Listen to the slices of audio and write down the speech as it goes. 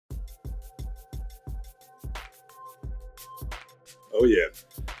Oh, yeah.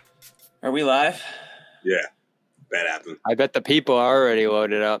 Are we live? Yeah. That happened. I bet the people are already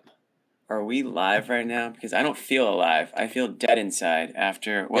loaded up. Are we live right now? Because I don't feel alive. I feel dead inside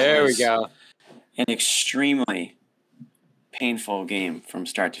after what There we was go. an extremely painful game from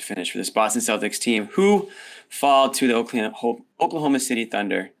start to finish for this Boston Celtics team, who fall to the Oklahoma City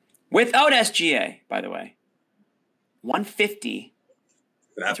Thunder without SGA, by the way. 150.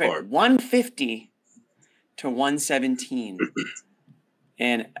 That's right, 150 to 117.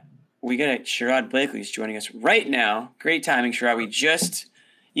 And we got Sherrod Blakely's joining us right now. Great timing, Sherrod.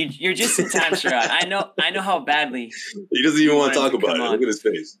 You're just in time, Sherrod. I know how badly. He doesn't even want to talk about it. Look at his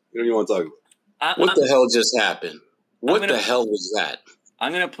face. He don't even want to talk about it. What the hell just happened? What the hell was that?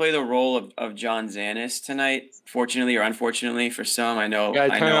 I'm going to play the role of John Zanis tonight, fortunately or unfortunately for some. I know a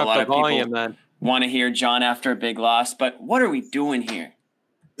lot of people want to hear John after a big loss, but what are we doing here,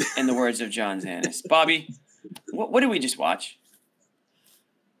 in the words of John Zanis? Bobby, what did we just watch?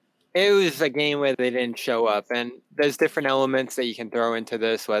 It was a game where they didn't show up, and there's different elements that you can throw into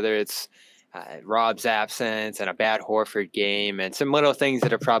this, whether it's Rob's absence and a bad Horford game and some little things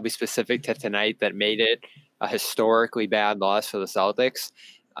that are probably specific to tonight that made it a historically bad loss for the Celtics.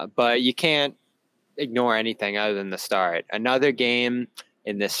 But you can't ignore anything other than the start. Another game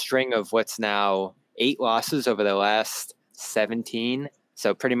in this string of what's now 8 losses over the last 17.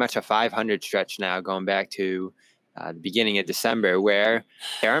 So pretty much a 500 stretch now going back to the beginning of December, where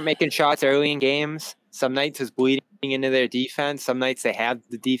they aren't making shots early in games. Some nights is bleeding into their defense. Some nights they have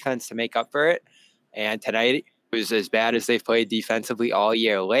the defense to make up for it. And tonight it was as bad as they've played defensively all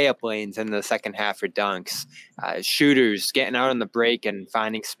year. Layup lanes in the second half for dunks. Shooters getting out on the break and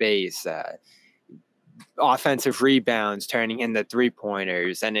finding space. Offensive rebounds turning into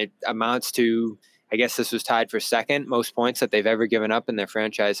three-pointers. And it amounts to, I guess this was tied for second most points that they've ever given up in their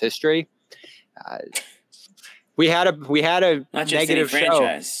franchise history. We had a negative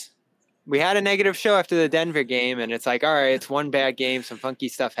show. We had a negative show after the Denver game, and it's like, all right, it's one bad game, some funky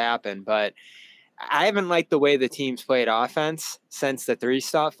stuff happened, but I haven't liked the way the team's played offense since the threes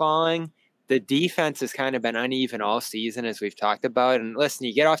stopped falling. The defense has kind of been uneven all season, as we've talked about. And listen,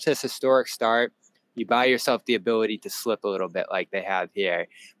 you get off to this historic start, you buy yourself the ability to slip a little bit like they have here.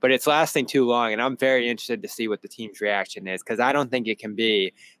 But it's lasting too long, and I'm very interested to see what the team's reaction is, because I don't think it can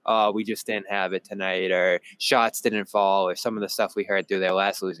be, we just didn't have it tonight, or shots didn't fall, or some of the stuff we heard through their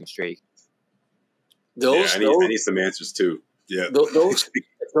last losing streak. I need some answers, too. Yeah.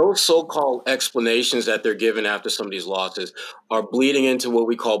 Those so-called explanations that they're giving after some of these losses are bleeding into what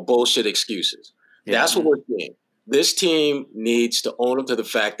we call bullshit excuses. Yeah. That's what we're seeing. This team needs to own up to the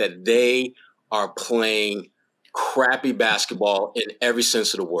fact that they are playing crappy basketball in every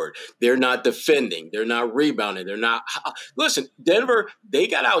sense of the word. They're not defending. They're not rebounding. They're not – listen, Denver, they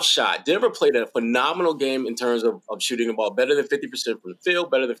got outshot. Denver played a phenomenal game in terms of shooting the ball, better than 50% from the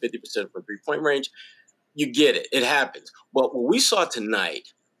field, better than 50% from three-point range. You get it. It happens. But what we saw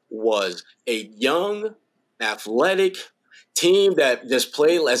tonight was a young, athletic team that just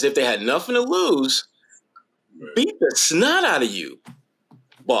played as if they had nothing to lose, beat the snot out of you,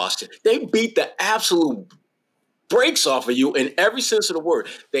 Boston. They beat the absolute breaks off of you in every sense of the word.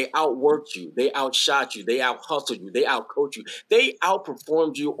 They outworked you. They outshot you. They out-hustled you. They outcoached you. They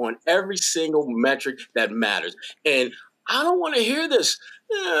outperformed you on every single metric that matters. And I don't want to hear this.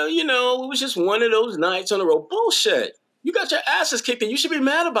 It was just one of those nights on the road. Bullshit. You got your asses kicked, and you should be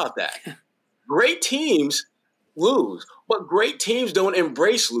mad about that. Great teams lose, but great teams don't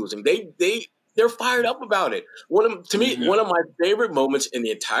embrace losing. They're fired up about it. One of my favorite moments in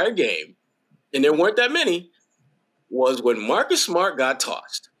the entire game, and there weren't that many, was when Marcus Smart got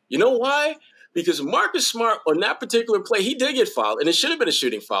tossed. You know why? Because Marcus Smart, on that particular play, he did get fouled, and it should have been a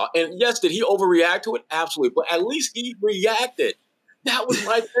shooting foul. And yes, did he overreact to it? Absolutely. But at least he reacted. That was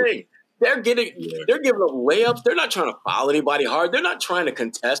my thing. They're giving up layups. They're not trying to foul anybody hard. They're not trying to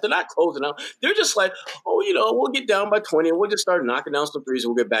contest. They're not closing out. They're just like, we'll get down by 20 and we'll just start knocking down some threes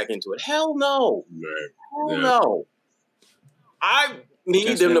and we'll get back into it. Hell no. No. I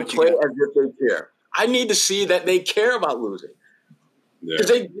need them to play as if they care. I need to see that they care about losing. Because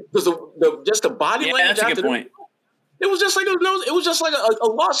just the body language. That's a good point. It was just like a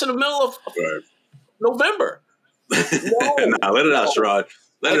loss in the middle of November. Let it out, Sherrod.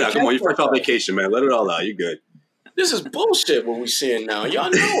 Let it out. Come on, you're fresh off vacation, man. Let it all out. You good. This is bullshit what we're seeing now. Y'all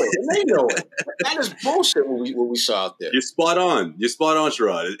know it. And they know it. That is bullshit what we saw out there. You're spot on,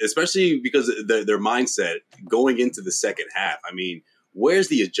 Sherrod. Especially because their mindset going into the second half. I mean, where's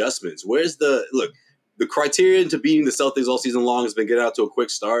the adjustments? Where's the criterion to beating the Celtics all season long has been get out to a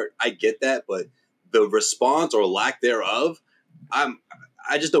quick start. I get that, but the response or lack thereof,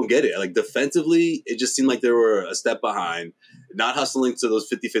 I just don't get it. Like defensively, it just seemed like they were a step behind. not hustling to those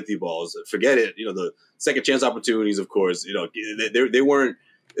 50-50 balls. Forget it. The second chance opportunities, of course. They weren't.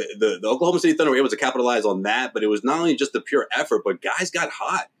 The Oklahoma City Thunder were able to capitalize on that, but it was not only just the pure effort, but guys got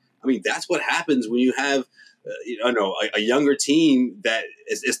hot. I mean, that's what happens when you have a younger team that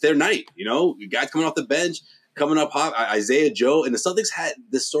it's their night. Guys coming off the bench, coming up hot. Isaiah Joe and the Celtics had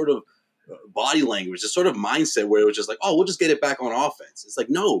this sort of body language, this sort of mindset where it was just like, oh, we'll just get it back on offense. It's like,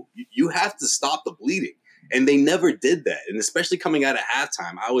 no, you have to stop the bleeding. And they never did that. And especially coming out of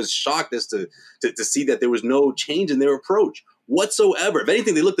halftime, I was shocked as to see that there was no change in their approach whatsoever. If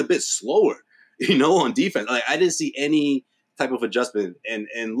anything, they looked a bit slower, on defense. Like, I didn't see any type of adjustment.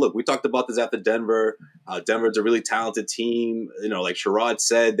 And look, we talked about this after Denver. Denver's a really talented team. Like Sherrod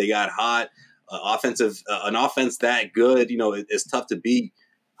said, they got hot. An offense that good, it's tough to beat.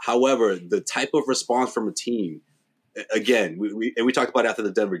 However, the type of response from a team, again, we talked about after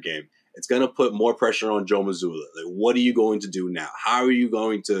the Denver game, it's going to put more pressure on Joe Mazzulla. Like, what are you going to do now? How are you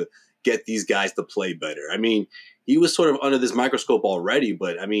going to get these guys to play better? I mean, he was sort of under this microscope already,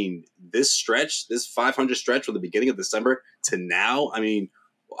 but I mean, this 500 stretch from the beginning of December to now, I mean,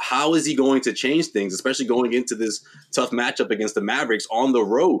 how is he going to change things, especially going into this tough matchup against the Mavericks on the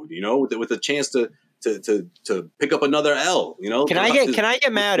road, with a chance to pick up another L, Can I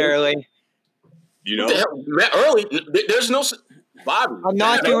get mad early? Early? There's no Bobby. I'm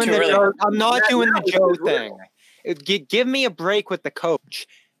not doing the Joe thing. Give me a break with the coach.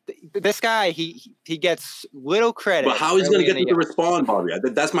 This guy, he gets little credit. But how he's going to get them to respond, Bobby?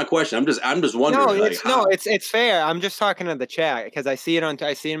 That's my question. I'm just wondering. It's fair. I'm just talking to the chat because I see it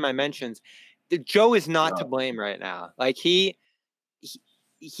in my mentions. Joe is not to blame right now. Like he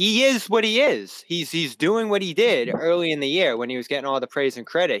is what he is. He's doing what he did early in the year when he was getting all the praise and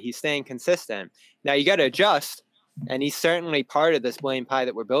credit. He's staying consistent. Now you got to adjust, and he's certainly part of this blame pie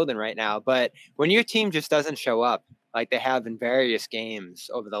that we're building right now. But when your team just doesn't show up like they have in various games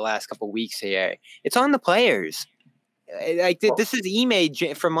over the last couple of weeks here, it's on the players. Like this is Ime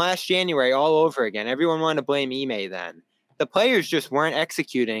from last January all over again. Everyone wanted to blame Ime then. The players just weren't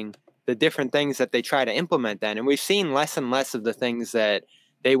executing the different things that they try to implement then, and we've seen less and less of the things that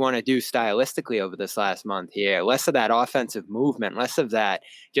they want to do stylistically over this last month here. Less of that offensive movement, less of that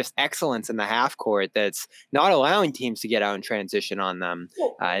just excellence in the half court that's not allowing teams to get out and transition on them.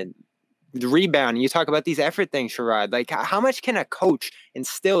 The rebound, you talk about these effort things, Sherrod. Like, how much can a coach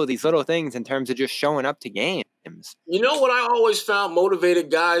instill these little things in terms of just showing up to games? You know what I always found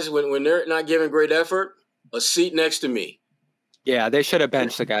motivated guys when they're not giving great effort? A seat next to me. Yeah, they should have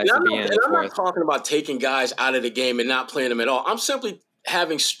benched the guys at the end. I'm not talking about taking guys out of the game and not playing them at all. I'm simply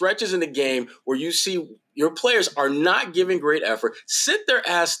having stretches in the game where you see your players are not giving great effort. Sit their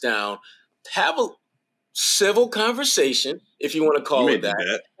ass down, have a civil conversation, if you want to call it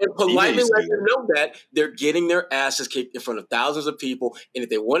that, and politely let them know that they're getting their asses kicked in front of thousands of people. And if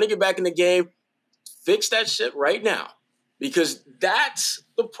they want to get back in the game, fix that shit right now. Because that's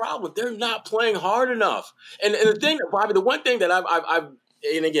the problem. They're not playing hard enough. And the thing, Bobby, the one thing that I've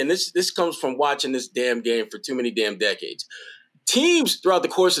and again, this comes from watching this damn game for too many damn decades. Teams throughout the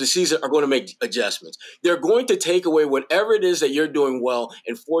course of the season are going to make adjustments. They're going to take away whatever it is that you're doing well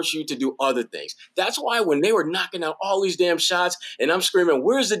and force you to do other things. That's why when they were knocking out all these damn shots and I'm screaming,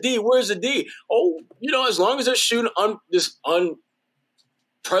 where's the D? Where's the D? Oh, as long as they're shooting this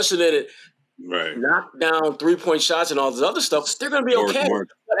unprecedented knock down 3-point shots and all this other stuff, they're going to be okay.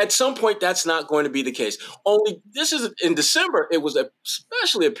 But at some point, that's not going to be the case. This is in December, it was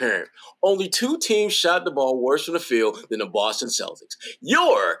especially apparent. Only 2 teams shot the ball worse from the field than the Boston Celtics.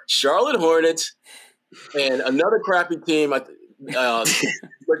 Your Charlotte Hornets and another crappy team. But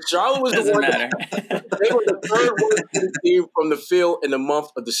Charlotte was the one. They were the third worst team from the field in the month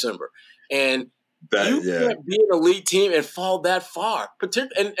of December. And you can't be an elite team and fall that far.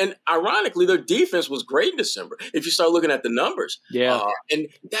 And ironically, their defense was great in December. If you start looking at the numbers, and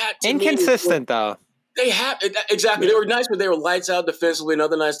that inconsistent though. They have exactly. They were nice, but they were lights out defensively. And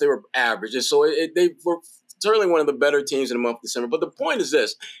other nights they were average. And so they were certainly one of the better teams in the month of December. But the point is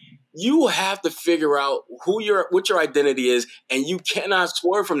this: you have to figure out what your identity is, and you cannot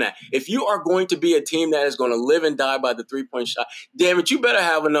swerve from that. If you are going to be a team that is going to live and die by the 3-point shot, damn it, you better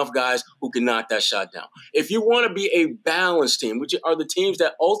have enough guys who can knock that shot down. If you want to be a balanced team, which are the teams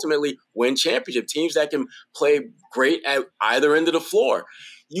that ultimately win championship, teams that can play great at either end of the floor,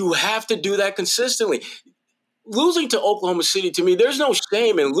 you have to do that consistently. Losing to Oklahoma City, to me, there's no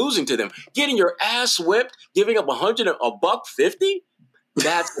shame in losing to them. Getting your ass whipped, giving up $150.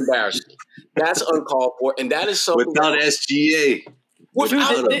 That's embarrassing. That's uncalled for, and that is something without SGA.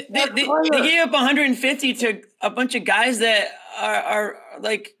 They gave up 150 to a bunch of guys that are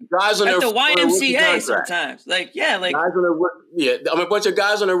like guys on at their the YMCA sometimes. Like guys on a bunch of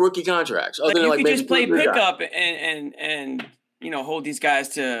guys on their rookie contracts. Other than you could just play pickup and hold these guys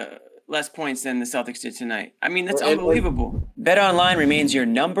to less points than the Celtics did tonight. I mean, that's unbelievable. BetOnline remains your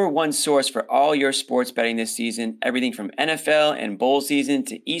number one source for all your sports betting this season. Everything from NFL and bowl season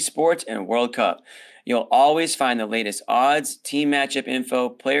to esports and World Cup. You'll always find the latest odds, team matchup info,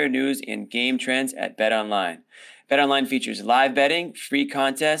 player news, and game trends at BetOnline. BetOnline features live betting, free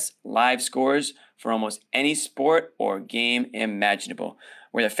contests, live scores for almost any sport or game imaginable.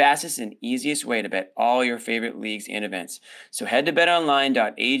 We're the fastest and easiest way to bet all your favorite leagues and events. So head to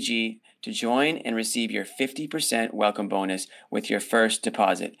betonline.ag to join and receive your 50% welcome bonus with your first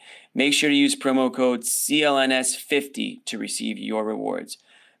deposit. Make sure to use promo code CLNS50 to receive your rewards.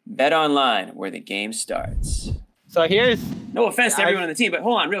 Bet online, where the game starts. So here's no offense to everyone on the team, but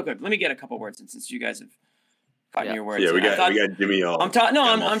hold on, real quick. Let me get a couple words in, since you guys have gotten your words. Yeah, we got Jimmy all. I'm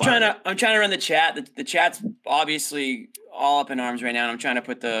trying to run the chat. The chat's obviously all up in arms right now, and I'm trying to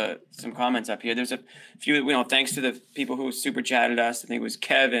put some comments up here. There's a few, thanks to the people who super chatted us. I think it was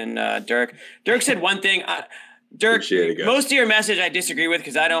Kev and Dirk. Dirk said one thing. Dirk, most of your message I disagree with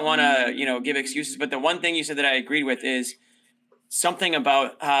because I don't want to, give excuses. But the one thing you said that I agreed with is something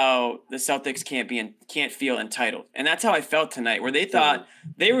about how the Celtics can't feel entitled. And that's how I felt tonight, where they thought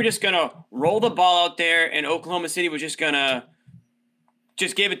they were just going to roll the ball out there and Oklahoma City was just going to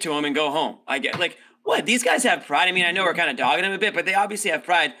just give it to them and go home. I get what? These guys have pride. I mean, I know we're kind of dogging them a bit, but they obviously have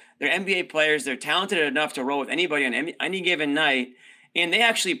pride. They're NBA players. They're talented enough to roll with anybody on any given night. And they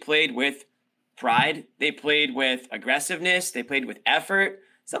actually played with pride. They played with aggressiveness. They played with effort.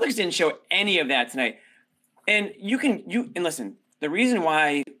 Celtics didn't show any of that tonight. And and listen, the reason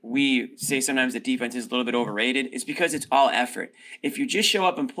why we say sometimes the defense is a little bit overrated is because it's all effort. If you just show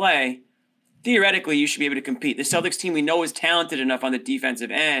up and play, theoretically you should be able to compete. The Celtics team we know is talented enough on the defensive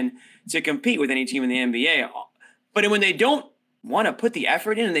end to compete with any team in the NBA. But when they don't want to put the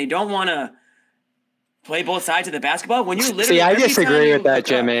effort in and they don't want to play both sides of the basketball, when you literally I disagree with that,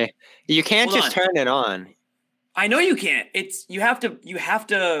 Jimmy. You can't just turn it on. I know you can't. You have to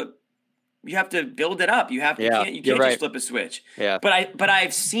build it up. You can't just flip a switch. Yeah. But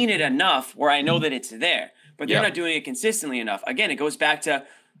I've seen it enough where I know that it's there. But they're not doing it consistently enough. Again, it goes back to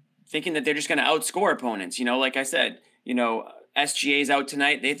thinking that they're just going to outscore opponents. Like I said, SGA's out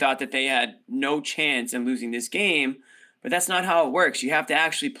tonight. They thought that they had no chance in losing this game, but that's not how it works. You have to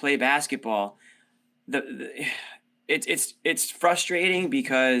actually play basketball. It's frustrating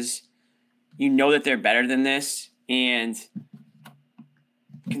because you know that they're better than this, and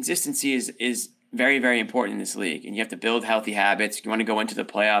consistency is very, very important in this league, and you have to build healthy habits. You want to go into the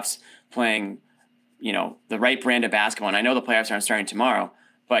playoffs playing, the right brand of basketball. And I know the playoffs aren't starting tomorrow,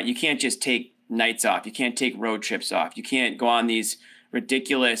 but you can't just take nights off. You can't take road trips off. You can't go on these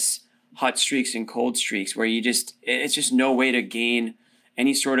ridiculous hot streaks and cold streaks where it's just no way to gain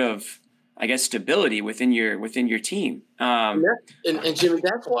any sort of, I guess, stability within your team. And Jimmy,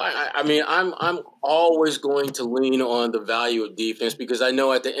 that's why I'm always going to lean on the value of defense, because I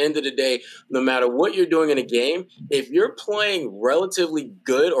know at the end of the day, no matter what you're doing in a game, if you're playing relatively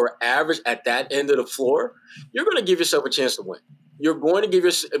good or average at that end of the floor, you're going to give yourself a chance to win. You're going to give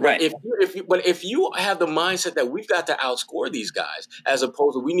yourself right. If you have the mindset that we've got to outscore these guys, as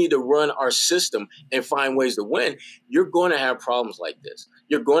opposed to we need to run our system and find ways to win, you're going to have problems like this.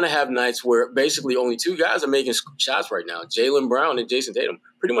 You're going to have nights where basically only two guys are making shots right now, Jaylen Brown and Jason Tatum.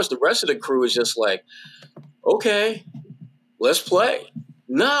 Pretty much the rest of the crew is just like, okay, let's play.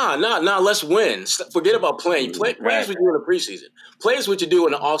 Nah, let's win. Forget about playing. Play is what you do in the preseason. Play is what you do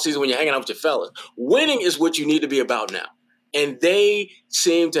in the offseason when you're hanging out with your fellas. Winning is what you need to be about now. And they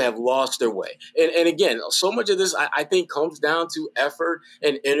seem to have lost their way. And again, so much of this, I think, comes down to effort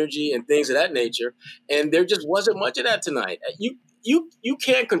and energy and things of that nature. And there just wasn't much of that tonight. You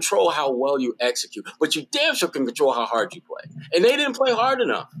can't control how well you execute, but you damn sure can control how hard you play. And they didn't play hard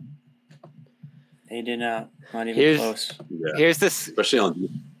enough. They did not. Not even close. Yeah. Here's this. Especially on.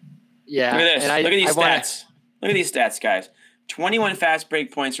 Yeah. Look at this. Look at these stats. Look at these stats, guys. 21 fast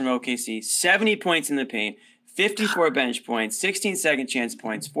break points from OKC, 70 points in the paint, 54 bench points, 16 second chance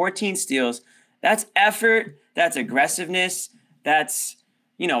points, 14 steals. That's effort. That's aggressiveness. That's,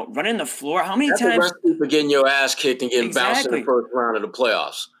 running the floor. How many times? That's a recipe for getting your ass kicked and getting bounced in the first round of the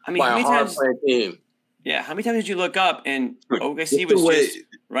playoffs by a hard-playing team. Yeah, how many times did you look up and OKC was just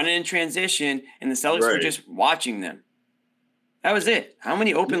running in transition and the Celtics were just watching them? That was it. How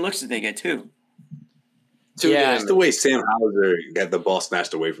many open looks did they get, too? It's the way Sam Hauser got the ball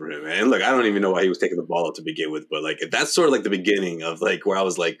snatched away from him. And look, I don't even know why he was taking the ball out to begin with, but like that's sort of like the beginning of like where I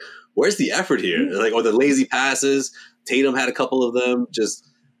was like, where's the effort here? Like, or the lazy passes. Tatum had a couple of them. Just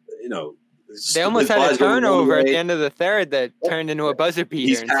they almost had a turnover at the end of the third that turned into a buzzer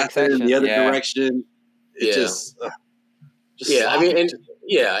beater. He's passing in the other direction. I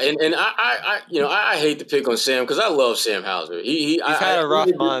hate to pick on Sam because I love Sam Hauser. He's had a rough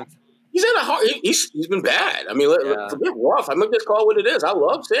month. He's had a hard. He's been bad. I mean, forget rough. I'm gonna just call it what it is. I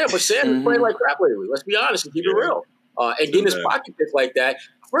love Sam, but Sam is playing like crap lately. Let's be honest and keep it real. And getting his pocket picked like that.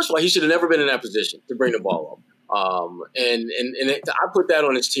 First of all, he should have never been in that position to bring the ball up. I put that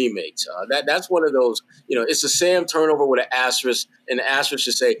on his teammates. That's one of those. It's a Sam turnover with an asterisk, and the asterisk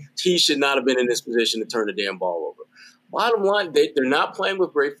should say he should not have been in this position to turn the damn ball over. Bottom line, they're not playing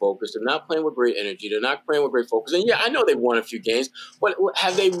with great focus. They're not playing with great energy. They're not playing with great focus. And, I know they've won a few games, but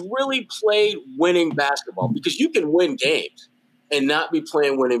have they really played winning basketball? Because you can win games and not be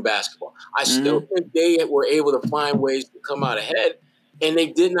playing winning basketball. I still think they were able to find ways to come out ahead, and they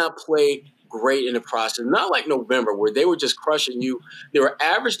did not play great in the process. Not like November where they were just crushing you. They were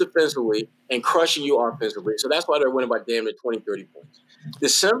average defensively and crushing you offensively. So that's why they're winning by damn near 20, 30 points.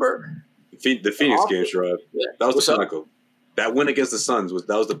 December – the Phoenix game, Sherrod. Yeah. That was the pinnacle. That win against the Suns was it.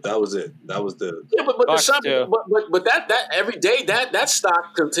 That was it. That was the but the Suns, but that every day that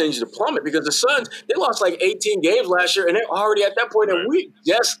stock continues to plummet because the Suns they lost like 18 games last year and they're already at that point in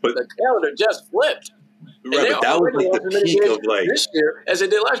the calendar just flipped. Right, but that was like the peak of like this year as it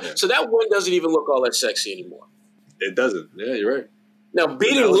did last year. So that win doesn't even look all that sexy anymore. It doesn't. Yeah, you're right. Now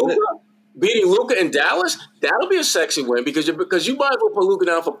beating Luka in Dallas, that'll be a sexy win because you might as well put Luka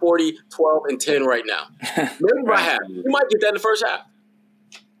down for 40, 12, and 10 right now. Maybe by half. You might get that in the first half.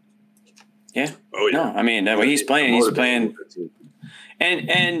 Yeah. Oh, yeah. No, I mean, the way he's playing.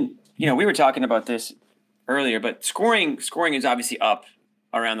 And we were talking about this earlier, but scoring is obviously up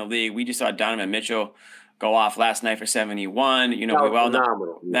around the league. We just saw Donovan Mitchell go off last night for 71.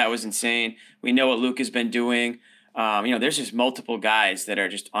 That was insane. We know what Luka's been doing. There's just multiple guys that are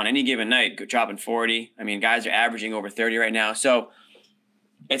just on any given night dropping 40. I mean, guys are averaging over 30 right now. So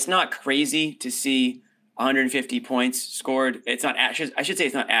it's not crazy to see 150 points scored. I should say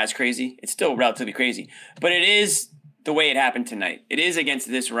it's not as crazy. It's still relatively crazy. But it is the way it happened tonight. It is against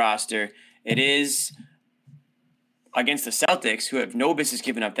this roster. It is against the Celtics, who have no business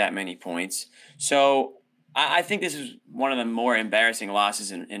giving up that many points. So I think this is one of the more embarrassing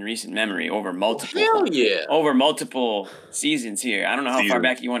losses in recent memory over multiple seasons here. I don't know how far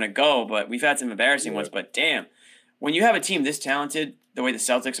back you want to go, but we've had some embarrassing ones. But damn, when you have a team this talented, the way the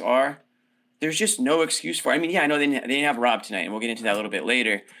Celtics are, there's just no excuse for it. I mean, I know they didn't have Rob tonight, and we'll get into that a little bit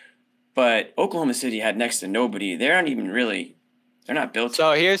later. But Oklahoma City had next to nobody. They're not built.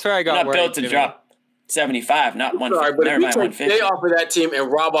 So here's where I got worried. They're not built to drop 75, not 150. But if you take Jay off of that team and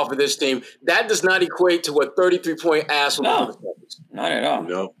Rob off of this team, that does not equate to a 33-point ass. No, not at all.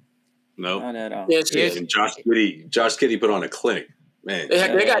 No, not at all. And Josh Giddey put on a clinic. Man,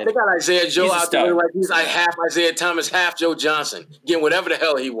 they got Isaiah Joe out there like he's like half Isaiah Thomas, half Joe Johnson, getting whatever the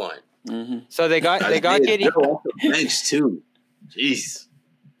hell he won. Mm-hmm. So they got Giddey bench too. Jeez.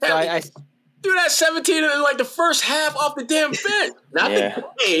 So I threw that 17 in like the first half off the damn bench, not the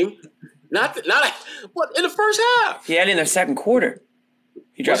game. Not in the first half. He had it in the second quarter.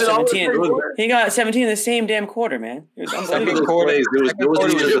 He dropped 17. He got 17 in the same damn quarter, man. It was unbelievable.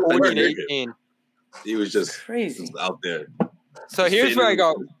 He was just crazy out there. So here's where I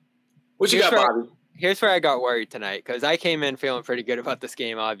got. What you got, Bobby? Here's where I got worried tonight because I came in feeling pretty good about this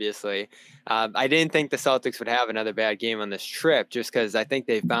game. Obviously, I didn't think the Celtics would have another bad game on this trip, just because I think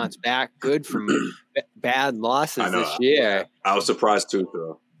they've bounced back good from bad losses this year. I was surprised too,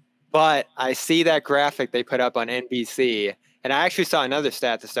 though. But I see that graphic they put up on NBC, and I actually saw another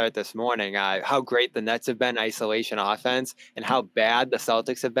stat to start this morning, how great the Nets have been isolation offense and how bad the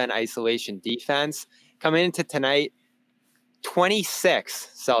Celtics have been isolation defense. Coming into tonight, 26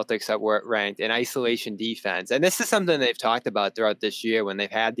 Celtics that were ranked in isolation defense. And this is something they've talked about throughout this year when they've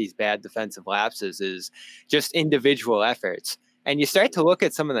had these bad defensive lapses is just individual efforts. And you start to look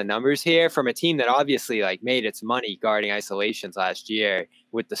at some of the numbers here from a team that obviously made its money guarding isolations last year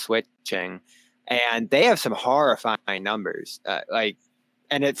with the switching, and they have some horrifying numbers.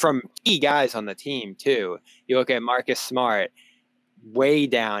 And it from key guys on the team too. You look at Marcus Smart, way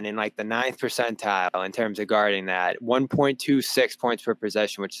down in the 9th percentile in terms of guarding that. 1.26 points per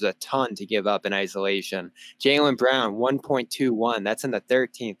possession, which is a ton to give up in isolation. Jaylen Brown, 1.21. That's in the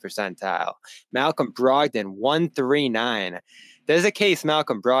 13th percentile. Malcolm Brogdon, 139. there's a case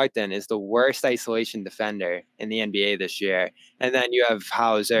Malcolm Brogdon is the worst isolation defender in the NBA this year. And then you have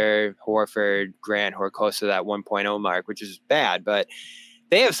Hauser, Horford, Grant, who are close to that 1.0 mark, which is bad. But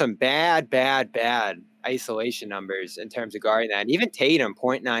they have some bad isolation numbers in terms of guarding that. And even Tatum,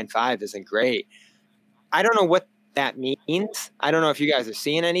 0.95 isn't great. I don't know what that means. I don't know if you guys are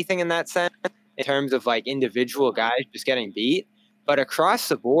seeing anything in that sense in terms of like individual guys just getting beat. But across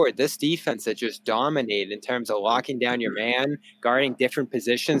the board, this defense that just dominated in terms of locking down your man, guarding different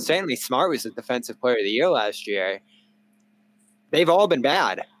positions. Certainly Smart was the defensive player of the year last year. They've all been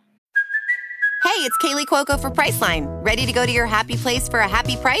bad. Hey, it's Kaylee Cuoco for Priceline. Ready to go to your happy place for a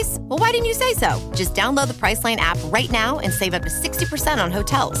happy price? Well, why didn't you say so? Just download the Priceline app right now and save up to 60% on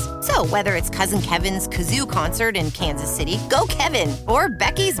hotels. So whether it's Cousin Kevin's Kazoo Concert in Kansas City, go Kevin, or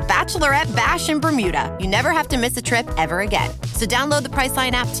Becky's Bachelorette Bash in Bermuda, you never have to miss a trip ever again. So download the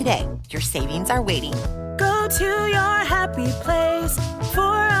Priceline app today. Your savings are waiting. Go to your happy place for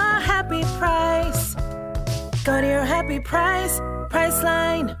a happy price. Go to your happy price,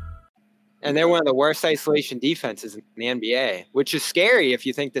 Priceline. And they're one of the worst isolation defenses in the NBA, which is scary if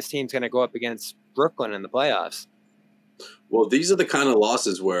you think this team's going to go up against Brooklyn in the playoffs. Well, these are the kind of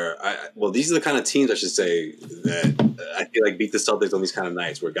losses where these are the kind of teams, I should say, that I feel like beat the Celtics on these kind of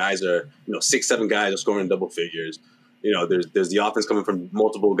nights where guys are, 6-7 guys are scoring double figures. There's the offense coming from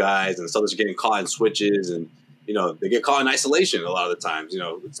multiple guys, and the Celtics are getting caught in switches, and they get caught in isolation a lot of the times.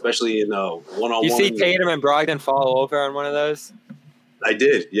 Especially in one-on-one. You see Tatum and Brogdon fall over on one of those? I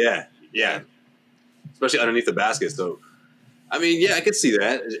did, yeah. Yeah, especially underneath the basket. So, I mean, yeah, I could see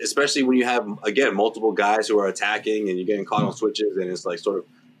that, especially when you have, again, multiple guys who are attacking and you're getting caught on switches, and it's like sort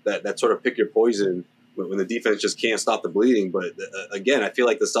of that sort of pick your poison when the defense just can't stop the bleeding. But, again, I feel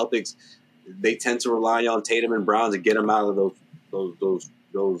like the Celtics, they tend to rely on Tatum and Brown to get them out of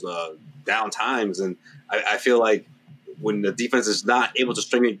those down times. And I feel like when the defense is not able to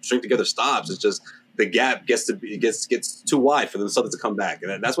string together stops, it's just – the gap gets too wide for the Celtics to come back,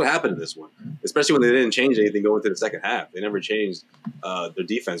 and that's what happened in this one. Especially when they didn't change anything going into the second half, they never changed their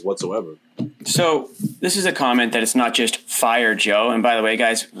defense whatsoever. So this is a comment that it's not just fire Joe. And by the way,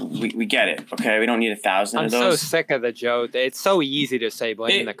 guys, we get it. Okay, we don't need 1,000 of those. I'm so sick of the Joe. It's so easy to say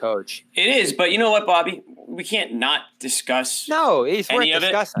blame the coach. It is, but you know what, Bobby? We can't not discuss. No, it's worth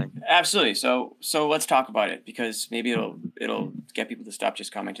discussing. Absolutely. So let's talk about it, because maybe it'll get people to stop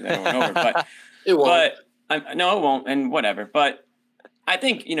just commenting that over and over. But it won't. No, it won't, and whatever. But I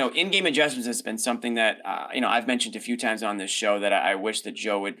think in-game adjustments has been something that I've mentioned a few times on this show that I wish that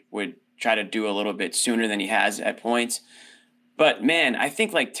Joe would try to do a little bit sooner than he has at points. But man, I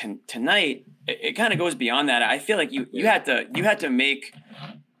think like tonight it kind of goes beyond that. I feel like you had to make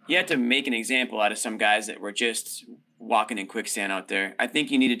an example out of some guys that were just walking in quicksand out there. I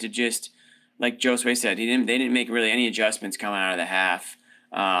think you needed to just, like Josue said, they didn't make really any adjustments coming out of the half.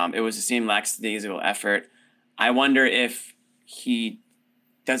 It was the same lackadaisical effort. I wonder if he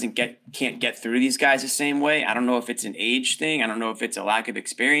can't get through these guys the same way. I don't know if it's an age thing. I don't know if it's a lack of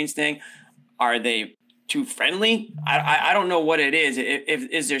experience thing. Are they too friendly? I don't know what it is.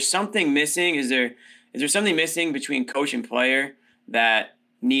 Is there something missing? Is there something missing between coach and player that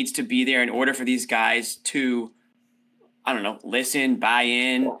needs to be there in order for these guys to, I don't know, listen, buy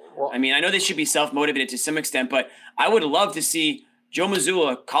in? I mean, I know they should be self-motivated to some extent, but I would love to see Joe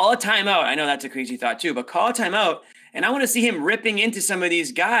Mazzulla call a timeout. I know that's a crazy thought too, but call a timeout. And I want to see him ripping into some of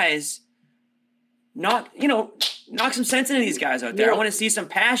these guys, knock some sense into these guys out there. Yeah. I want to see some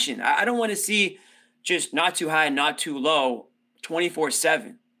passion. I don't want to see just not too high, not too low,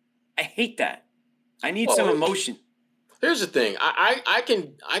 24/7. I hate that. I need some emotion. Here's the thing. I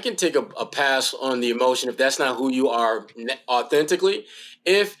can take a pass on the emotion if that's not who you are authentically.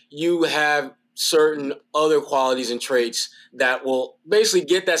 If you have certain other qualities and traits that will basically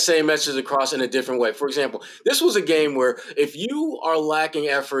get that same message across in a different way. For example, this was a game where if you are lacking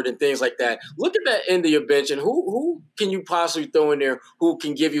effort and things like that, look at that end of your bench and who can you possibly throw in there who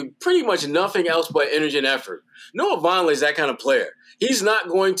can give you pretty much nothing else but energy and effort. Noah Vonleh is that kind of player. He's not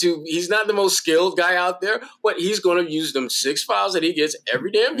the most skilled guy out there, but he's going to use them 6 fouls that he gets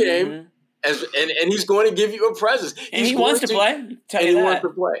every damn game. Mm-hmm. And he's going to give you a presence. And he wants to play. He wants to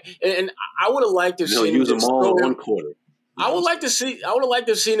play. And I would have liked to see him use them all in one quarter. I would like to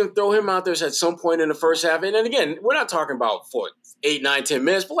see him throw him out there at some point in the first half. And then again, we're not talking about for 8, 9, 10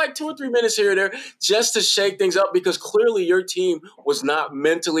 minutes, but like 2 or 3 minutes here or there, just to shake things up, because clearly your team was not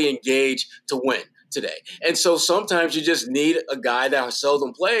mentally engaged to win today. And so sometimes you just need a guy that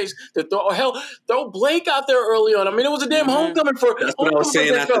seldom plays to throw Blake out there early on. I mean, it was a damn homecoming for. That's what I was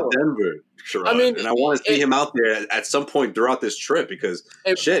saying after Denver. Sherrod. I mean, and I want to see him out there at some point throughout this trip, because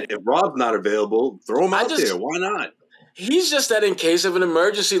if Rob's not available, throw him out there. Why not? He's just that in case of an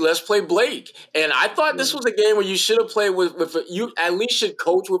emergency, let's play Blake. And I thought this was a game where you should have played you at least should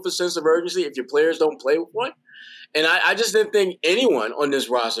coach with a sense of urgency if your players don't play with one. And I just didn't think anyone on this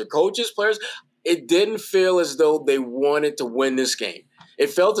roster, coaches, players, it didn't feel as though they wanted to win this game.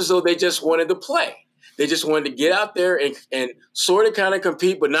 It felt as though they just wanted to play. They just wanted to get out there and sort of kind of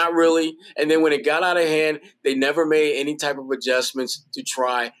compete, but not really. And then when it got out of hand, they never made any type of adjustments to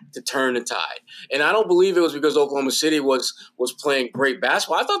try to turn the tide. And I don't believe it was because Oklahoma City was playing great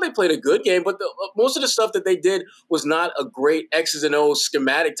basketball. I thought they played a good game, but most of the stuff that they did was not a great X's and O's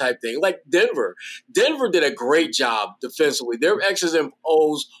schematic type thing. Like Denver. Denver did a great job defensively. Their X's and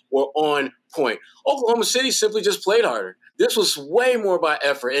O's were on point. Oklahoma City simply just played harder. This was way more by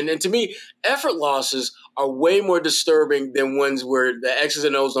effort. And to me, effort losses are way more disturbing than ones where the X's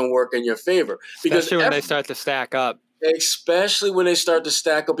and O's don't work in your favor. Especially when they start to stack up. Especially when they start to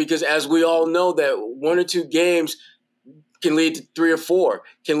stack up, because as we all know, that 1 or 2 games can lead to 3 or 4,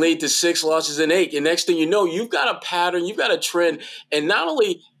 can lead to 6 losses and 8. And next thing you know, you've got a pattern, you've got a trend. And not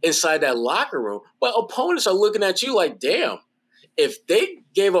only inside that locker room, but opponents are looking at you like, damn, if they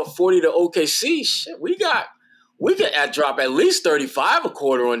gave up 40 to OKC, shit, we could drop at least 35 a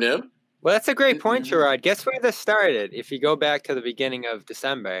quarter on them. Well, that's a great point, Gerard. Guess where this started? If you go back to the beginning of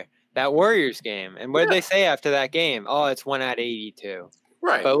December, that Warriors game. And what did they say after that game? Oh, it's 1 out of 82.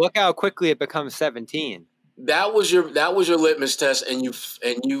 Right. But look how quickly it becomes 17. That was your litmus test, and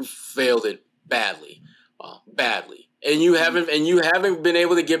you failed it badly. And you haven't been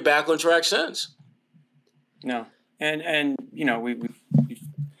able to get back on track since. No. And you know, we've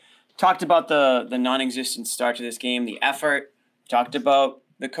talked about the non-existent start to this game, the effort, talked about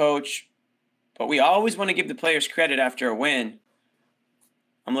the coach, but we always want to give the players credit after a win.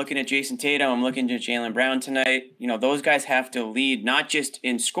 I'm looking at Jason Tatum. I'm looking at Jaylen Brown tonight. You know, those guys have to lead not just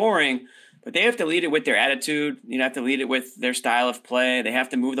in scoring, but they have to lead it with their attitude. You have to lead it with their style of play. They have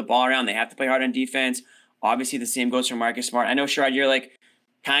to move the ball around. They have to play hard on defense. Obviously, the same goes for Marcus Smart. I know, Sherrod, you're like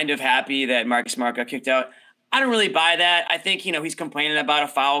kind of happy that Marcus Smart got kicked out. I don't really buy that. I think, you know, he's complaining about a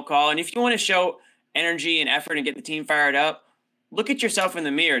foul call. And if you want to show energy and effort and get the team fired up, look at yourself in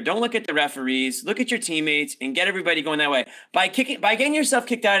the mirror. Don't look at the referees. Look at your teammates and get everybody going that way. By getting yourself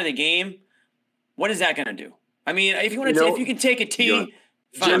kicked out of the game, what is that going to do? I mean, if you want to, if you can take a team.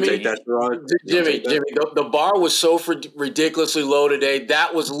 Jimmy, the bar was so ridiculously low today.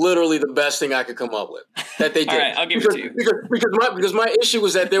 That was literally the best thing I could come up with that they did. All right, I'll give it to you. Because my issue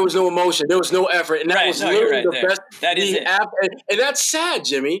was that there was no emotion, there was no effort, and that was literally the best. That is it. And that's sad,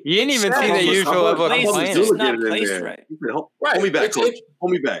 Jimmy. You didn't even see the usual level of complaining. It's not placed right. Hold me back, coach.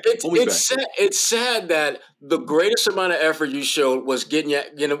 Hold me back. It's sad that the greatest amount of effort you showed was getting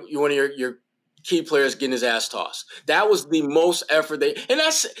one of your key players getting his ass tossed. That was the most effort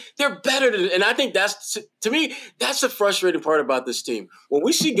they're better than, and I think to me, that's the frustrating part about this team. When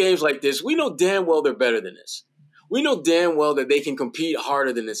we see games like this, we know damn well they're better than this. We know damn well that they can compete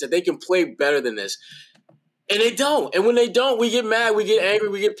harder than this, that they can play better than this. And they don't. And when they don't, we get mad, we get angry,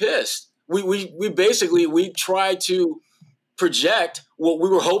 we get pissed. We basically try to project what we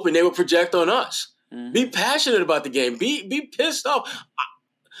were hoping they would project on us. Mm-hmm. Be passionate about the game. Be pissed off.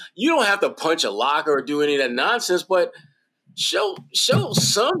 You don't have to punch a locker or do any of that nonsense, but show some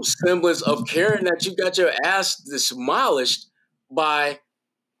semblance of caring that you got your ass demolished by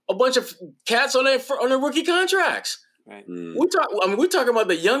a bunch of cats on their rookie contracts. Right. We're talking about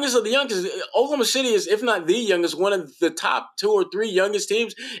the youngest of the youngest. Oklahoma City is, if not the youngest, one of the top 2 or 3 youngest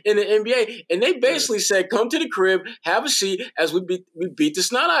teams in the NBA, and they basically said, "Come to the crib, have a seat, as we beat the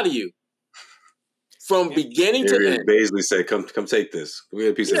snot out of you." From beginning to end. Basically said, "Come take this. Give me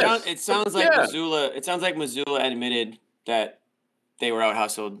a piece of this." It sounds like Missoula. It sounds like Missoula admitted that they were out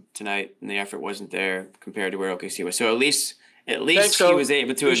hustled tonight, and the effort wasn't there compared to where OKC was. So at least he was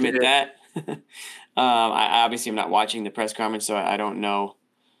able to admit that. I obviously am not watching the press conference, so I don't know.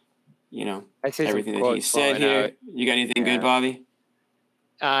 You know, everything that he said here. You got anything good, Bobby?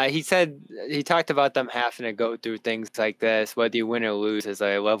 He said he talked about them having to go through things like this. Whether you win or lose is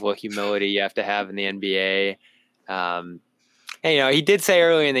a level of humility you have to have in the NBA. And, you know, he did say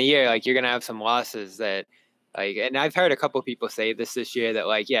earlier in the year, like, you're going to have some losses that, like, and I've heard a couple people say this year that,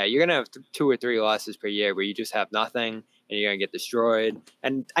 like, yeah, you're going to have 2 or 3 losses per year where you just have nothing and you're going to get destroyed.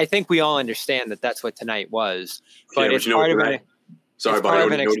 And I think we all understand that that's what tonight was. But it's part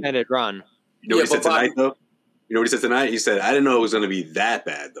of an extended run. You know what he said tonight, though? You know what he said tonight? He said, "I didn't know it was going to be that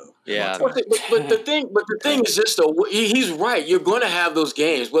bad, though." Yeah. But the thing is this, though. He's right. You're going to have those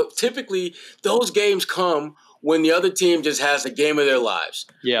games, but typically those games come when the other team just has the game of their lives.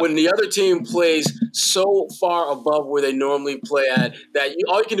 Yeah. When the other team plays so far above where they normally play at that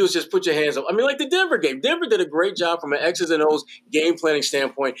all you can do is just put your hands up. I mean, like the Denver game. Denver did a great job from an X's and O's game planning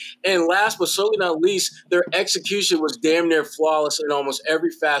standpoint. And last but certainly not least, their execution was damn near flawless in almost every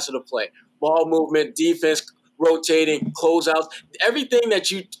facet of play. Ball movement, defense, rotating, closeouts, everything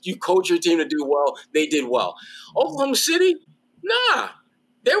that you coach your team to do well, they did well. Oklahoma City, nah.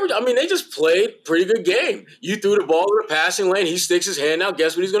 They just played pretty good game. You threw the ball in the passing lane. He sticks his hand out.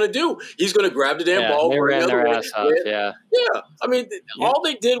 Guess what he's going to do? He's going to grab the damn ball. They ran their ass off, yeah. All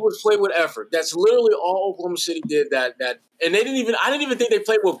they did was play with effort. That's literally all Oklahoma City did. And I didn't even think they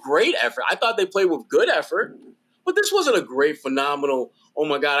played with great effort. I thought they played with good effort. But this wasn't a great, phenomenal, oh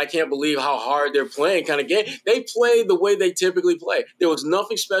my God, I can't believe how hard they're playing kind of game. They played the way they typically play. There was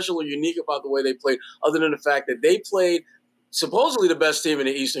nothing special or unique about the way they played other than the fact that they played supposedly the best team in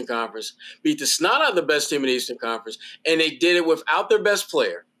the Eastern Conference, beat the snot out of the best team in the Eastern Conference, and they did it without their best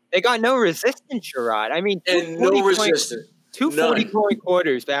player. They got no resistance, Sherrod. I mean, and no resistance. 240-point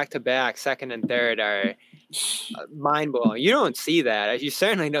quarters back-to-back, second and third are mind-blowing. You don't see that. You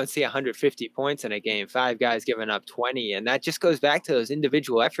certainly don't see 150 points in a game, 5 guys giving up 20, and that just goes back to those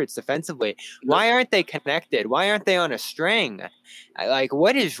individual efforts defensively. Why aren't they connected? Why aren't they on a string? Like,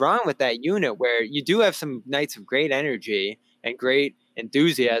 what is wrong with that unit where you do have some nights of great energy and great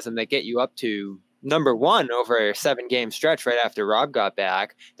enthusiasm that get you up to number 1 over a 7-game stretch right after Rob got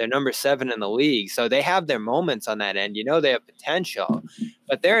back? They're number 7 in the league. So they have their moments on that end. They have potential.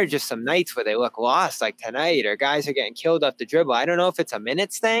 But there are just some nights where they look lost, like tonight, or guys are getting killed off the dribble. I don't know if it's a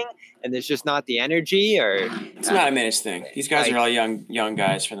minutes thing and there's just not the energy, or it's not a minutes thing. These guys are all young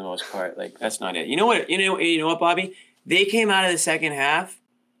guys for the most part. Like, that's not it. You know what, Bobby? They came out of the second half.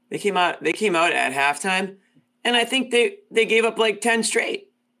 They came out at halftime, and I think they gave up like 10 straight.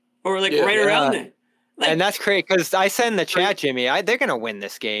 Or around there. And that's great because I said in the chat, Jimmy, they're going to win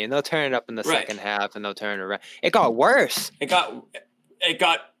this game. They'll turn it up in the second half and they'll turn it around. It got worse. It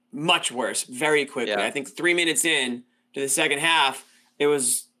got much worse very quickly. Yeah. I think 3 minutes in to the second half, it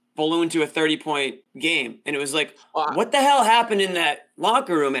was ballooned to a 30-point game. And it was like, what the hell happened in that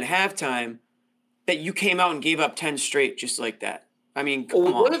locker room at halftime that you came out and gave up 10 straight just like that? I mean, come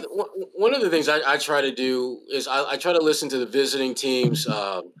on. One of the things I try to do is I try to listen to the visiting teams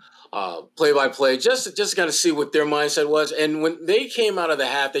play-by-play just to kind of see what their mindset was. And when they came out of the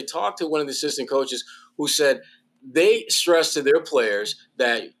half, they talked to one of the assistant coaches who said they stressed to their players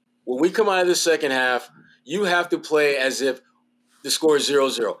that when we come out of the second half, you have to play as if the score is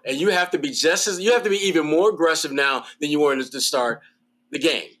 0-0. And you have to be even more aggressive now than you were to start the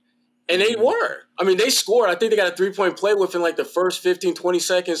game. And they were. I mean, they scored. I think they got a 3-point play within like the first 15, 20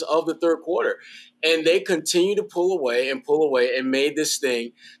 seconds of the third quarter. And they continued to pull away and made this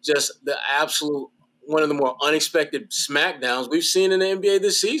thing just the absolute one of the more unexpected smackdowns we've seen in the NBA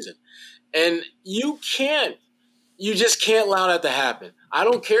this season. And you just can't allow that to happen. I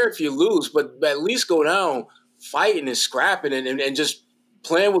don't care if you lose, but at least go down fighting and scrapping and just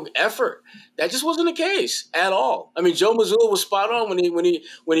playing with effort. That just wasn't the case at all. I mean, Joe Mazzulla was spot on when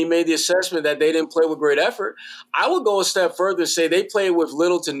he made the assessment that they didn't play with great effort. I would go a step further and say they played with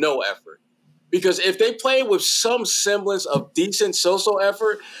little to no effort. Because if they played with some semblance of decent so-so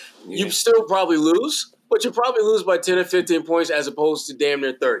effort, you still probably lose, but you probably lose by 10 or 15 points as opposed to damn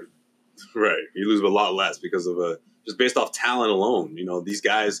near 30. Right. You lose a lot less because of just based off talent alone. These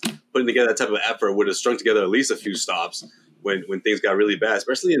guys putting together that type of effort would have strung together at least a few stops when things got really bad,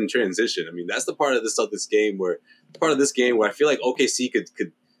 especially in transition. I mean, that's the part of this game where I feel like OKC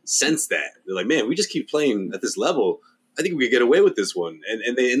could sense that. They're like, man, we just keep playing at this level. I think we could get away with this one.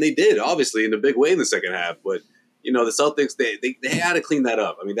 And they did, obviously, in a big way in the second half. But, the Celtics, they had to clean that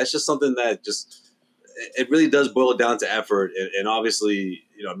up. I mean, that's just something that it really does boil down to effort and obviously,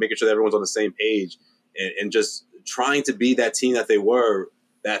 making sure that everyone's on the same page and just trying to be that team that they were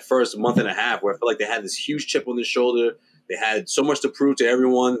that first month and a half where I feel like they had this huge chip on their shoulder. They had so much to prove to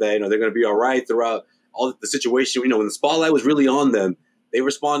everyone that, they're going to be all right throughout all the situation. When the spotlight was really on them, they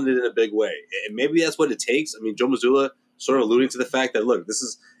responded in a big way. And maybe that's what it takes. I mean, Joe Mazzulla sort of alluding to the fact that, look,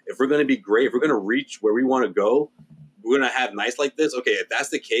 if we're going to be great, if we're going to reach where we want to go, we're going to have nights like this. Okay, if that's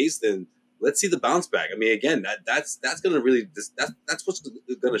the case, then let's see the bounce back. I mean, again, that's going to really that's what's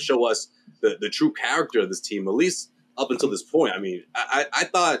going to show us the true character of this team, at least up until this point. I mean, I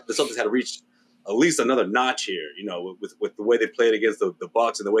thought the Celtics had reached at least another notch here, with the way they played against the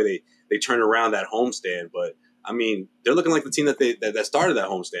Bucks and the way they turned around that homestand. But I mean, they're looking like the team that started that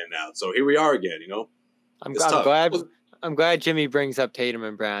homestand now. So here we are again. I'm glad Jimmy brings up Tatum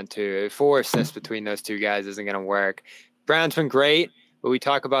and Brown too. 4 assists between those two guys isn't going to work. Brown's been great, but we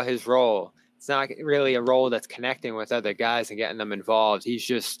talk about his role. It's not really a role that's connecting with other guys and getting them involved. He's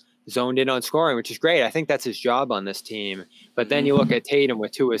just zoned in on scoring, which is great. I think that's his job on this team. But then you look at Tatum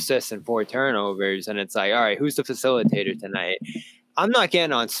with 2 assists and 4 turnovers, and it's like, all right, who's the facilitator tonight? I'm not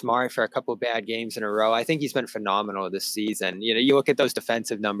getting on Smart for a couple of bad games in a row. I think he's been phenomenal this season. You look at those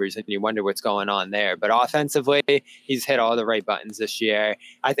defensive numbers and you wonder what's going on there. But offensively, he's hit all the right buttons this year.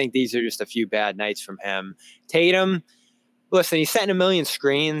 I think these are just a few bad nights from him. Tatum, listen, he's setting 1 million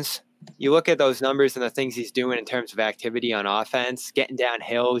screens. You look at those numbers and the things he's doing in terms of activity on offense, getting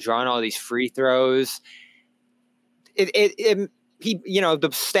downhill, drawing all these free throws. The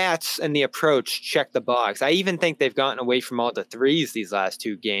stats and the approach check the box. I even think they've gotten away from all the threes these last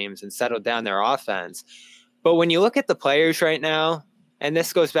 2 games and settled down their offense. But when you look at the players right now, and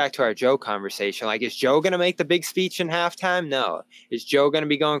this goes back to our Joe conversation, like, is Joe going to make the big speech in halftime? No. Is Joe going to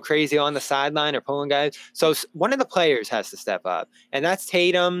be going crazy on the sideline or pulling guys? So one of the players has to step up, and that's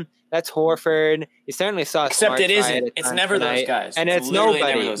Tatum. That's Horford. You certainly saw. Except it isn't. It's never those guys. And it's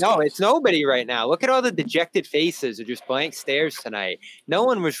nobody. No, it's nobody right now. Look at all the dejected faces or just blank stares tonight. No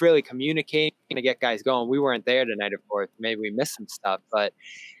one was really communicating to get guys going. We weren't there tonight, of course. Maybe we missed some stuff, but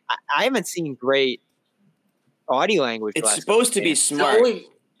I haven't seen great body language. It's supposed to be Smart.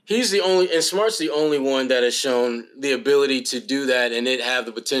 And Smart's the only one that has shown the ability to do that and it have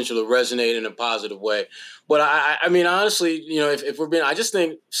the potential to resonate in a positive way. But I mean, honestly, if we're being, I just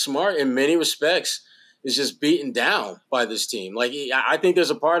think Smart in many respects is just beaten down by this team. Like, I think there's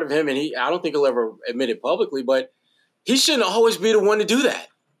a part of him, and I don't think he'll ever admit it publicly, but he shouldn't always be the one to do that.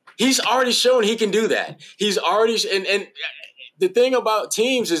 He's already shown he can do that. He's already, and the thing about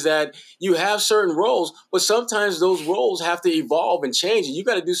teams is that you have certain roles, but sometimes those roles have to evolve and change, and you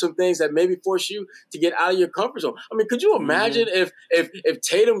got to do some things that maybe force you to get out of your comfort zone. I mean, could you imagine if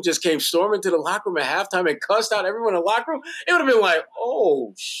Tatum just came storming to the locker room at halftime and cussed out everyone in the locker room? It would have been like,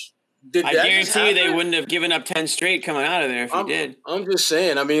 oh, I guarantee you they wouldn't have given up 10 straight coming out of there if he did. I'm just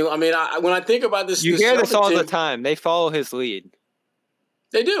saying. I mean, when I think about this, you hear this all the time. They follow his lead.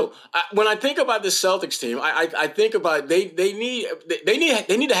 They do. When I think about the Celtics team, I think about they need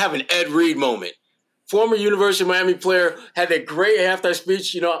to have an Ed Reed moment. Former University of Miami player had that great halftime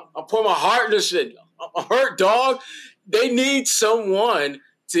speech. I pour my heart in this shit. I'm hurt, dog. They need someone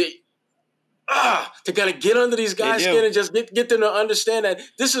to kind of get under these guys' skin and just get them to understand that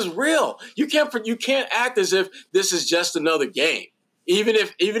this is real. You can't act as if this is just another game. Even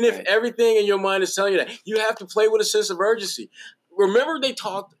if everything in your mind is telling you that, you have to play with a sense of urgency. Remember, they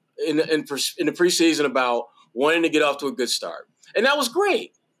talked in the preseason about wanting to get off to a good start, and that was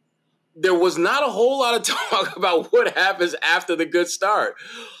great. There was not a whole lot of talk about what happens after the good start.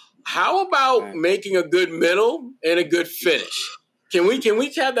 How about making a good middle and a good finish? Can we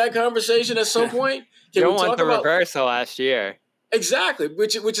have that conversation at some point? Can we talk about reversal last year? Exactly,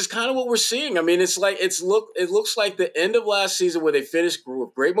 which is kind of what we're seeing. I mean, it looks like the end of last season where they finished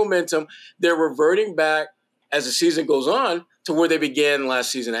with great momentum. They're reverting back as the season goes on to where they began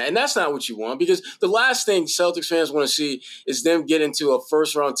last season at. And that's not what you want, because the last thing Celtics fans want to see is them get into a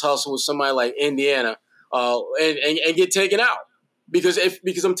first-round tussle with somebody like Indiana and get taken out. Because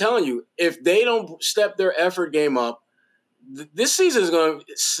I'm telling you, if they don't step their effort game up, this season is going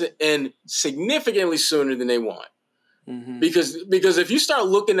to end significantly sooner than they want. Mm-hmm. Because if you start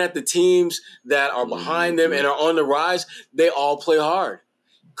looking at the teams that are behind them and are on the rise, they all play hard.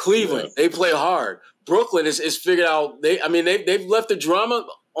 Cleveland, they play hard. Brooklyn is figured out. They've left the drama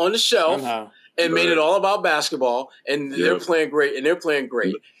on the shelf and made it all about basketball, and they're playing great. And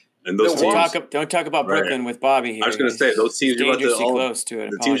those teams, don't talk about Brooklyn with Bobby here. I was going to say those teams you're about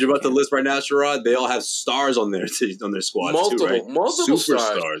to teams you're about to list right now, Sherrod. They all have stars on their squads multiple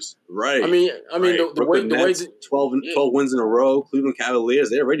superstars. Right. I mean, the way 12 wins in a row. Cleveland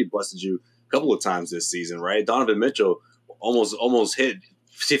Cavaliers, they already busted you a couple of times this season, right? Donovan Mitchell almost hit.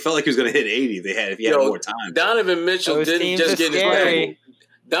 She felt like he was going to hit 80 if he had more time. Donovan Mitchell didn't just get his bag.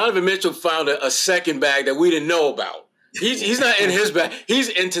 Donovan Mitchell found a second bag that we didn't know about. He's not in his bag. He's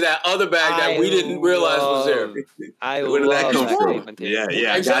into that other bag that we didn't realize was there. Where did that come from?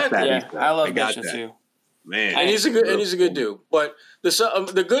 Yeah, exactly. I love Mitchell too. Man, and he's a good dude. But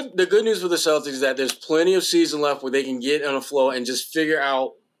the good news for the Celtics is that there's plenty of season left where they can get on a flow and just figure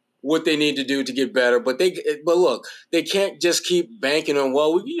out what they need to do to get better. But look, they can't just keep banking on,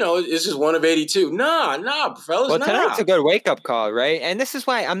 this is one of 82. Nah, fellas. Well, tonight's a good wake-up call, right? And this is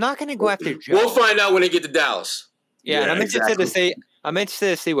why I'm not going to go after Joe. We'll find out when they get to Dallas. Yeah, and I'm interested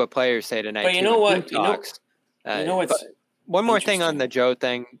to see what players say tonight. But you know what? One more thing on the Joe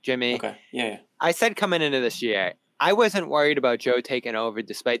thing, Jimmy. Okay. Yeah. I said coming into this year, I wasn't worried about Joe taking over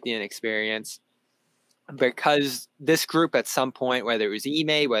despite the inexperience. because this group at some point, whether it was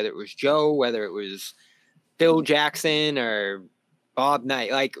Ime, whether it was Joe, whether it was Phil Jackson or Bob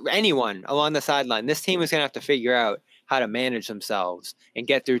Knight, like anyone along the sideline, this team was going to have to figure out how to manage themselves and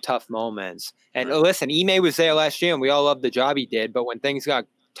get through tough moments. And listen, Ime was there last year and we all loved the job he did, but when things got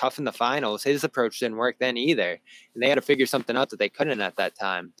tough in the finals, his approach didn't work then either. And they had to figure something out that they couldn't at that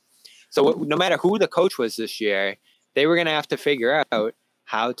time. So no matter who the coach was this year, they were going to have to figure out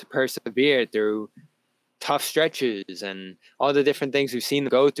how to persevere through tough stretches and all the different things we've seen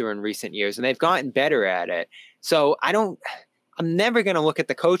them go through in recent years. And they've gotten better at it. So I'm never going to look at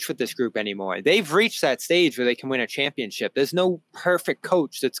the coach with this group anymore. They've reached that stage where they can win a championship. There's no perfect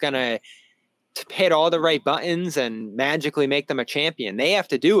coach that's going to hit all the right buttons and magically make them a champion. They have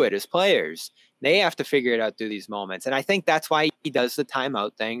to do it as players. They have to figure it out through these moments. And I think that's why he does the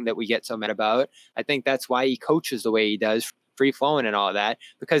timeout thing that we get so mad about. I think that's why he coaches the way he does, free flowing and all that,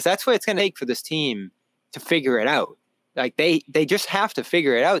 because that's what it's going to take for this team to figure it out. Like they just have to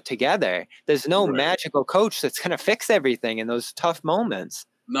figure it out together. There's no magical coach that's going to fix everything in those tough moments.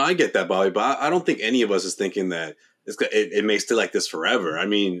 No, I get that, Bobby, but I don't think any of us is thinking that it may stay like this forever. I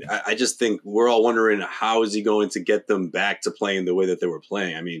mean, I just think we're all wondering how is he going to get them back to playing the way that they were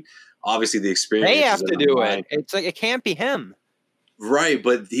playing. I mean, obviously the experience. They have to do it. It's like it can't be him. Right,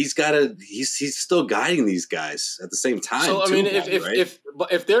 but he's still guiding these guys at the same time. So I mean,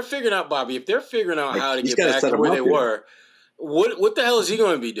 if they're figuring out, Bobby, if they're figuring out how to get back to where they were, what the hell is he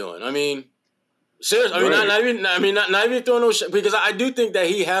going to be doing? I mean, seriously, I mean, not even throwing no shit, because I do think that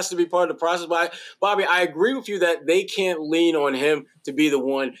he has to be part of the process. But Bobby, I agree with you that they can't lean on him to be the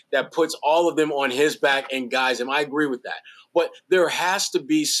one that puts all of them on his back and guides him. I agree with that, but there has to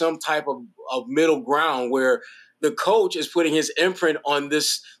be some type of middle ground where the coach is putting his imprint on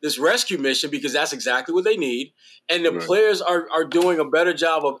this rescue mission, because that's exactly what they need. And the players are doing a better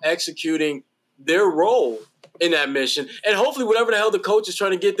job of executing their role in that mission. And hopefully whatever the hell the coach is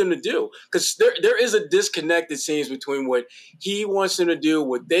trying to get them to do, because there is a disconnect, it seems, between what he wants them to do,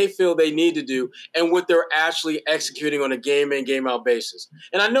 what they feel they need to do, and what they're actually executing on a game-in, game-out basis.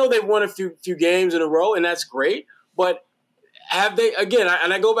 And I know they've won a few games in a row, and that's great. But have they, again,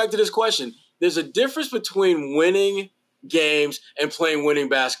 and I go back to this question, there's a difference between winning games and playing winning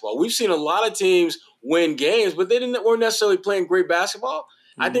basketball. We've seen a lot of teams win games, but they weren't necessarily playing great basketball.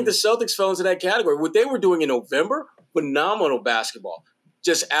 I think the Celtics fell into that category. What they were doing in November, phenomenal basketball,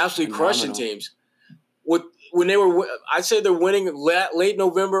 just absolutely crushing teams. When they were, I'd say they're winning late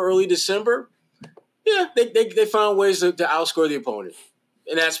November, early December. Yeah, they found ways to outscore the opponent,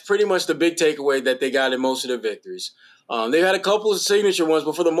 and that's pretty much the big takeaway that they got in most of their victories. They've had a couple of signature ones,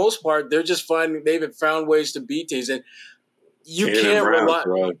 but for the most part, they've found ways to beat teams, and you can't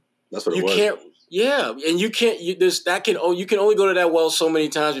rely. That's what it was. Yeah, and you can't. You can only go to that well so many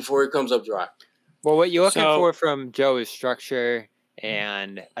times before it comes up dry. Well, what you're looking for from Joe is structure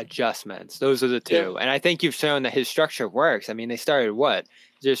and adjustments. Those are the two, and I think you've shown that his structure works. I mean, they started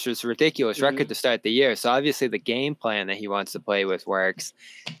just this ridiculous record to start the year. So obviously, the game plan that he wants to play with works,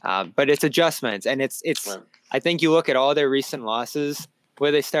 but it's adjustments, and it's. Right. I think you look at all their recent losses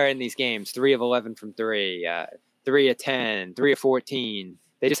where they start in these games: 3 of 11 from 3, 3 of 10, 3 of 14.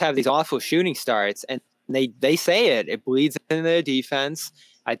 They just have these awful shooting starts, and they say it bleeds into their defense.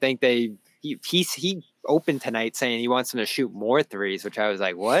 I think he opened tonight saying he wants them to shoot more threes, which I was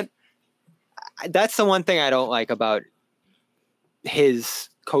like, what? That's the one thing I don't like about his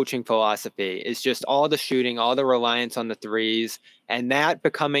coaching philosophy is just all the shooting, all the reliance on the threes, and that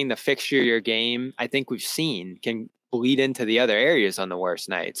becoming the fixture of your game. I think we've seen can bleed into the other areas on the worst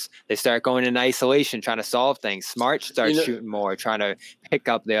nights. They start going in isolation, trying to solve things. Smart starts shooting more, trying to pick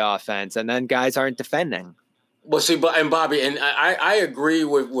up the offense, and then guys aren't defending. Well, see, and Bobby, and I agree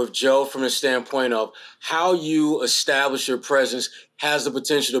with Joe from the standpoint of how you establish your presence has the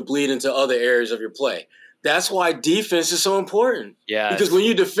potential to bleed into other areas of your play. That's why defense is so important. Yeah, because when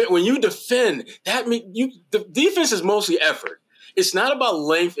you defend, that means the defense is mostly effort. It's not about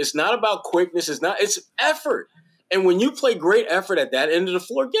length. It's not about quickness. It's effort. And when you play great effort at that end of the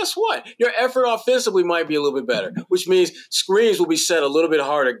floor, guess what? Your effort offensively might be a little bit better, which means screens will be set a little bit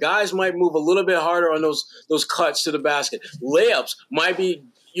harder. Guys might move a little bit harder on those cuts to the basket. Layups might be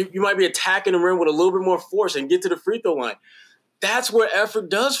you might be attacking the rim with a little bit more force and get to the free throw line. That's what effort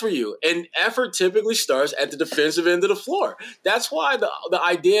does for you. And effort typically starts at the defensive end of the floor. That's why the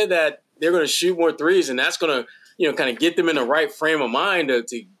idea that they're going to shoot more threes and that's going to kind of get them in the right frame of mind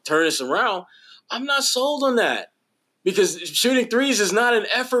to turn this around, I'm not sold on that. Because shooting threes is not an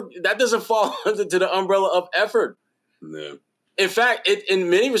effort. That doesn't fall under the umbrella of effort. No. In fact,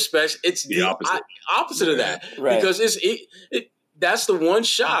 in many respects, it's the opposite of that. Right. Because that's the one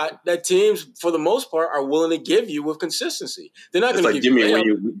shot that teams, for the most part, are willing to give you with consistency. They're not going to give Jimmy,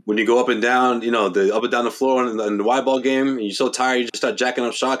 you when you go up and down, the up and down the floor in the wide ball game, and you're so tired, you just start jacking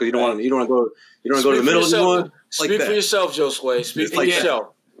up shot because you don't want to go to the middle anymore. Speak for yourself, Joe Sway. Speak for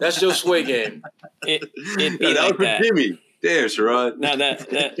yourself. That's Joe Sway game. That was for Jimmy. Damn, Sherrod. No,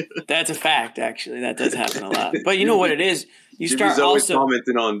 that's a fact. Actually, that does happen a lot. But you know what it is? You Jimmy's start always also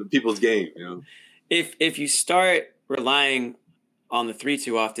commenting on people's game. If you start relying on the 3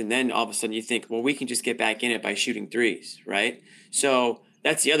 too often, then all of a sudden you think, well, we can just get back in it by shooting threes, right? So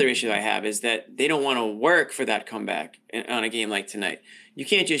that's the other issue I have, is that they don't want to work for that comeback on a game like tonight. You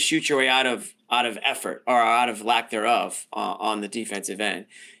can't just shoot your way out of effort or out of lack thereof on the defensive end.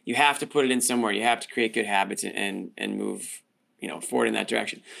 You have to put it in somewhere. You have to create good habits and move, forward in that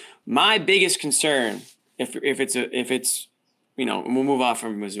direction. My biggest concern, if it's we'll move off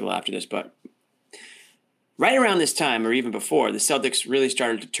from Missoula after this, but right around this time or even before, the Celtics really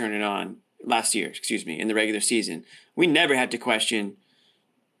started to turn it on last year, in the regular season. We never had to question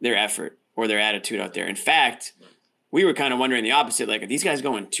their effort or their attitude out there. In fact, we were kind of wondering the opposite, like, are these guys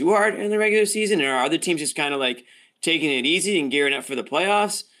going too hard in the regular season, or are other teams just kind of like taking it easy and gearing up for the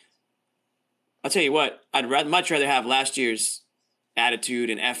playoffs? I'll tell you what, I'd much rather have last year's attitude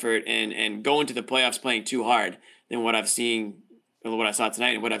and effort and go into the playoffs playing too hard than what I saw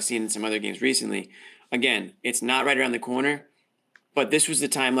tonight and what I've seen in some other games recently. Again, it's not right around the corner, but this was the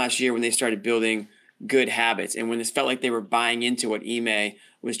time last year when they started building good habits and when it felt like they were buying into what Ime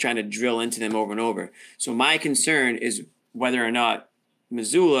was trying to drill into them over and over. So my concern is whether or not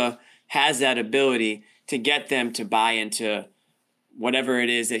Missoula has that ability to get them to buy into whatever it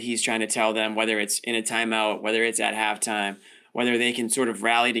is that he's trying to tell them, whether it's in a timeout, whether it's at halftime, whether they can sort of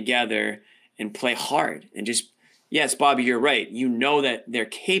rally together and play hard and just, yes, Bobby, you're right. You know that they're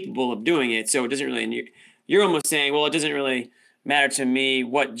capable of doing it. So it doesn't really, you're almost saying, well, it doesn't really matter to me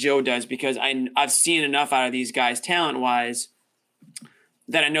what Joe does because I've seen enough out of these guys talent-wise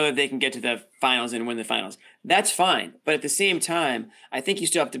that I know that they can get to the finals and win the finals. That's fine. But at the same time, I think you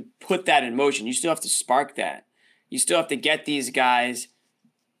still have to put that in motion. You still have to spark that. You still have to get these guys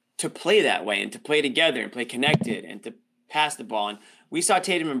to play that way and to play together and play connected and to pass the ball. And we saw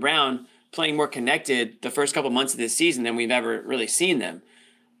Tatum and Brown playing more connected the first couple months of this season than we've ever really seen them.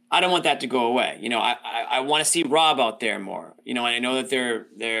 I don't want that to go away. I want to see Rob out there more. And I know that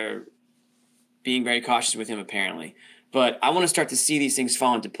they're being very cautious with him apparently. But I want to start to see these things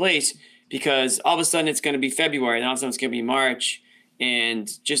fall into place because all of a sudden it's going to be February and all of a sudden it's going to be March. And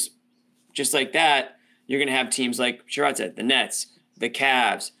just like that, you're going to have teams like Sherrod said, the Nets, the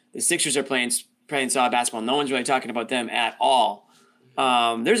Cavs, the Sixers are playing solid basketball. No one's really talking about them at all.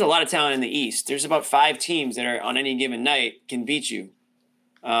 There's a lot of talent in the East. There's about 5 teams that are on any given night can beat you.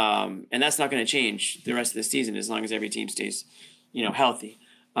 And that's not going to change the rest of the season as long as every team stays, healthy.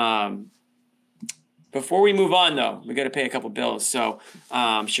 Before we move on, though, we got to pay a couple bills. So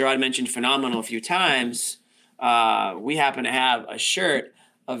Sherrod mentioned Phenomenal a few times. We happen to have a shirt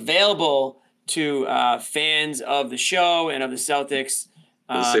available to fans of the show and of the Celtics.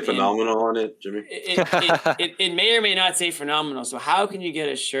 Does it say Phenomenal on it, Jimmy? It may or may not say Phenomenal. So how can you get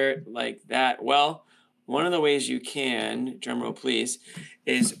a shirt like that? Well, one of the ways you can, drumroll please,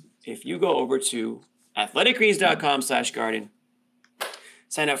 is if you go over to athleticgreens.com/garden,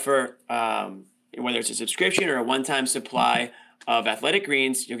 sign up for whether it's a subscription or a one-time supply of Athletic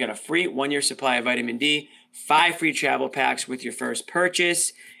Greens, you'll get a free 1-year supply of vitamin D, 5 free travel packs with your first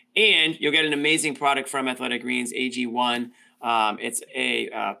purchase, and you'll get an amazing product from Athletic Greens, AG1. It's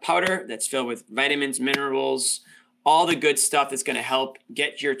a powder that's filled with vitamins, minerals, all the good stuff that's going to help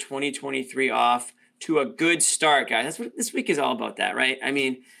get your 2023 off to a good start, guys. That's what this week is all about, that, right? I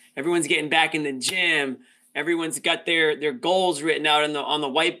mean, everyone's getting back in the gym. Everyone's got their goals written out on the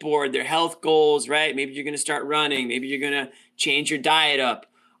whiteboard, their health goals, right? Maybe you're going to start running. Maybe you're going to change your diet up.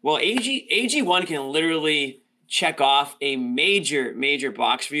 Well, AG1 can literally check off a major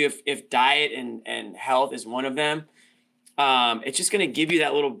box for you if diet and health is one of them. It's just going to give you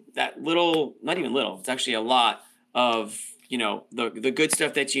that little, not even little, it's actually a lot of, the good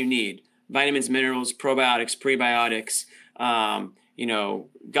stuff that you need. Vitamins, minerals, probiotics, prebiotics,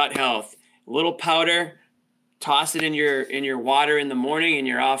 gut health, little powder. Toss it in your water in the morning, and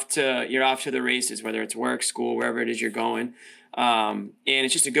you're off to the races, whether it's work, school, wherever it is you're going. And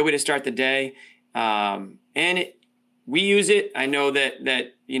it's just a good way to start the day. We use it. I know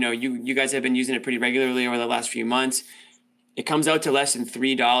that you guys have been using it pretty regularly over the last few months. It comes out to less than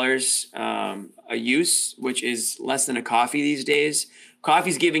 $3 a use, which is less than a coffee these days.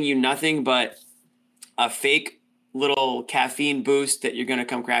 Coffee's giving you nothing but a fake little caffeine boost that you're going to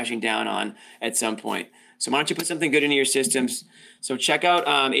come crashing down on at some point. So why don't you put something good into your systems? So check out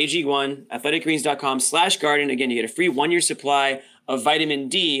AG1, athleticgreens.com/garden. Again, you get a free 1-year supply of vitamin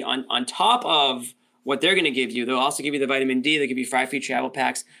D on top of what they're going to give you. They'll also give you the vitamin D. They'll give you 5 free travel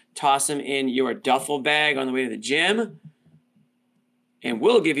packs. Toss them in your duffel bag on the way to the gym. And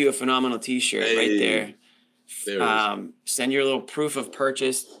we'll give you a phenomenal t-shirt right there. Send your little proof of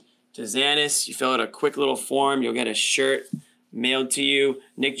purchase to Zanis. You fill out a quick little form. You'll get a shirt mailed to you.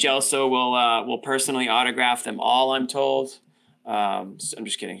 Nick Gelso will personally autograph them all, I'm told. So I'm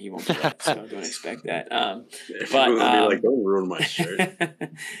just kidding. He won't do that, so don't expect that. But be like, don't ruin my shirt.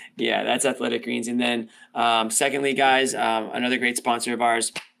 Yeah, that's Athletic Greens. And then secondly, guys, another great sponsor of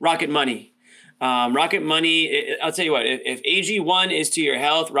ours, Rocket Money. Rocket Money, I'll tell you what, if AG1 is to your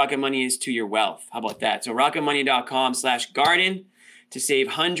health, Rocket Money is to your wealth. How about that? So rocketmoney.com/garden to save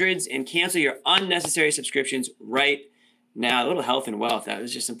hundreds and cancel your unnecessary subscriptions right now. A little health and wealth. That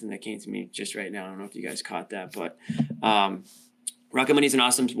was just something that came to me just right now. I don't know if you guys caught that, but Rocket Money is an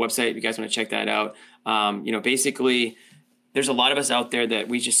awesome website if you guys want to check that out. Basically, there's a lot of us out there that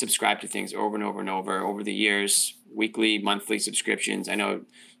we just subscribe to things over and over and over the years, weekly, monthly subscriptions. I know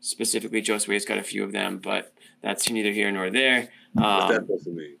specifically Josue's got a few of them, but that's neither here nor there. What's that supposed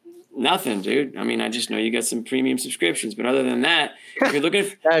to mean? Nothing, dude. I mean, I just know you got some premium subscriptions, but other than that, if you're looking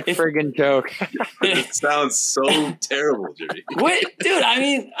that friggin' joke. It sounds so terrible, Jimmy. What, dude? I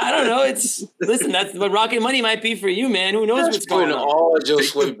mean, I don't know. Listen, that's what Rocket Money might be for you, man. Who knows what's going on? All of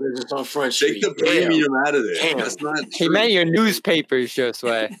Josue business on Front Street. Take the premium out of there. That's not true. He meant your newspapers,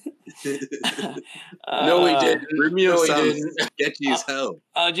 Josue. No, he didn't. Premium sounds sketchy as hell.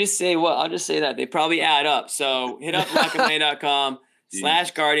 I'll just say that they probably add up. So hit up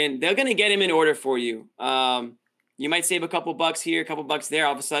rocketmoney.com/garden. They're gonna get him in order for you. You might save a couple bucks here, a couple bucks there.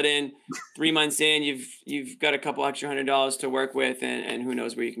 All of a sudden, 3 months in, you've got a couple extra $100 to work with, and who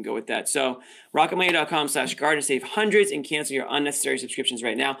knows where you can go with that. So rocketmoney.com/garden, save hundreds and cancel your unnecessary subscriptions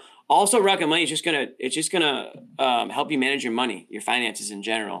right now. Also, Rocket Money is just gonna help you manage your money, your finances in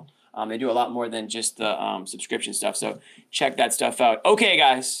general. They do a lot more than just the subscription stuff. So check that stuff out. Okay,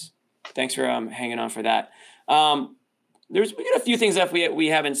 guys, thanks for hanging on for that. We got a few things that we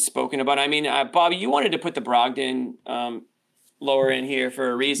haven't spoken about. I mean, Bobby, you wanted to put the Brogdon lower in here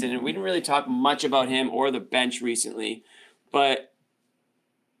for a reason, and we didn't really talk much about him or the bench recently, but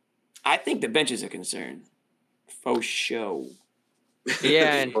I think the bench is a concern. Faux show.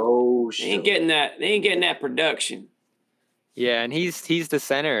 Yeah, and they ain't getting that production. Yeah, and he's the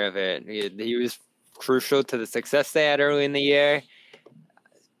center of it. He was crucial to the success they had early in the year.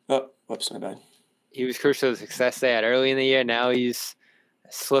 Oh, whoops, my bad. He was crucial to the success they had early in the year. Now he's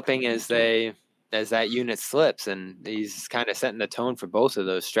slipping as that unit slips, and he's kind of setting the tone for both of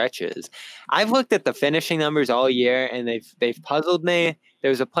those stretches. I've looked at the finishing numbers all year, and they've puzzled me. There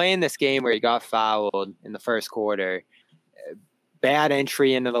was a play in this game where he got fouled in the first quarter. Bad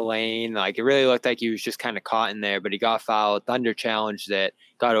entry into the lane. Like, it really looked like he was just kind of caught in there, but he got fouled. Thunder challenged it,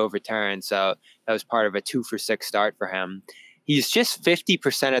 got overturned. So that was part of a 2-for-6 start for him. He's just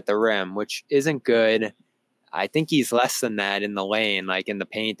 50% at the rim, which isn't good. I think he's less than that in the lane, like in the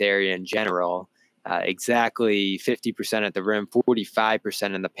paint area in general. Exactly 50% at the rim,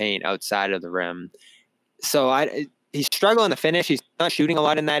 45% in the paint outside of the rim. So he's struggling to finish. He's not shooting a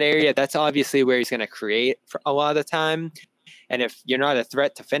lot in that area. That's obviously where he's going to create for a lot of the time. And if you're not a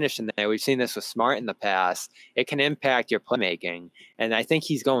threat to finish in there, we've seen this with Smart in the past, it can impact your playmaking. And I think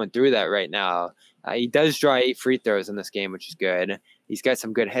he's going through that right now. He does draw 8 free throws in this game, which is good. He's got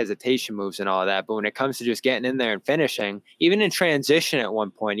some good hesitation moves and all that. But when it comes to just getting in there and finishing, even in transition at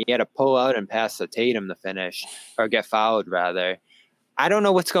one point, he had to pull out and pass to Tatum to finish, or get fouled rather. I don't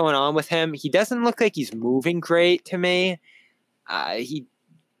know what's going on with him. He doesn't look like he's moving great to me.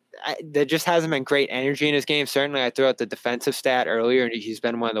 There just hasn't been great energy in his game. Certainly, I threw out the defensive stat earlier, and he's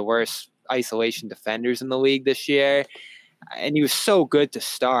been one of the worst isolation defenders in the league this year. And he was so good to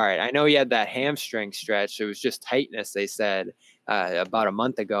start. I know he had that hamstring stretch. It was just tightness, they said, about a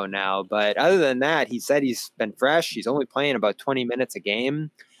month ago now. But other than that, he said he's been fresh. He's only playing about 20 minutes a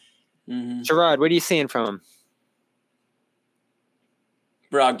game. Mm-hmm. Gerard, what are you seeing from him?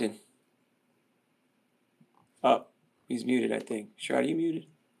 Brogdon. Oh, he's muted, I think. Gerard, are you muted?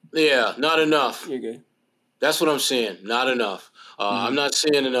 Yeah, not enough. You're good. That's what I'm seeing. Not enough. I'm not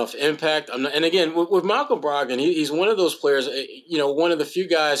seeing enough impact. And again, with Malcolm Brogdon, he's one of those players, one of the few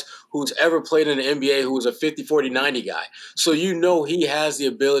guys who's ever played in the NBA who was a 50, 40, 90 guy. So he has the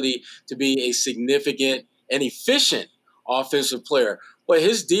ability to be a significant and efficient offensive player. But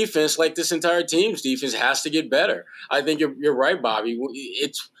his defense, like this entire team's defense, has to get better. I think you're right, Bobby.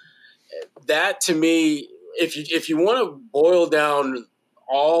 It's that to me. If you want to boil down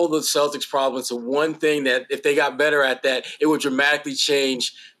all the Celtics' problems to one thing that if they got better at that, it would dramatically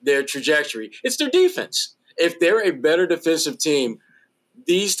change their trajectory. It's their defense. If they're a better defensive team,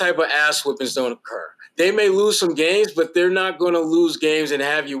 these type of ass whippings don't occur. They may lose some games, but they're not going to lose games and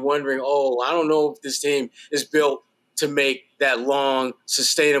have you wondering, I don't know if this team is built to make that long,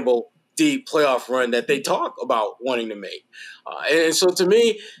 sustainable, deep playoff run that they talk about wanting to make. And so to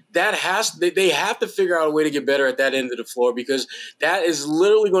me, they have to figure out a way to get better at that end of the floor, because that is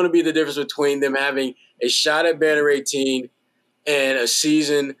literally going to be the difference between them having a shot at Banner 18 and a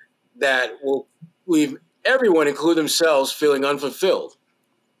season that will leave everyone, including themselves, feeling unfulfilled.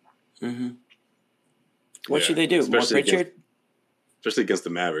 Mm-hmm. What should they do? More Pritchard? Especially against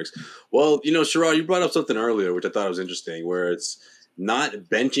the Mavericks. Well, Sherrod, you brought up something earlier, which I thought was interesting, where it's not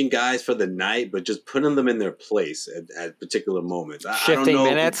benching guys for the night, but just putting them in their place at particular moments. Shifting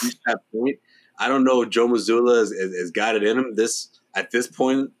minutes. I don't know if Joe Mazzulla has got it in him at this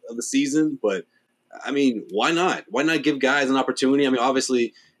point of the season, but I mean, why not? Why not give guys an opportunity? I mean,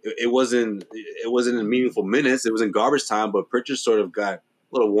 obviously, it wasn't in meaningful minutes. It was in garbage time, but Pritchard sort of got a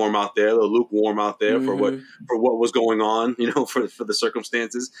little warm out there, a little lukewarm out there for what was going on, for the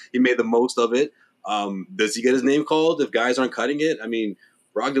circumstances. He made the most of it. Does he get his name called if guys aren't cutting it? I mean,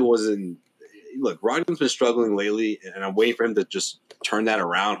 Brogdon's been struggling lately, and I'm waiting for him to just turn that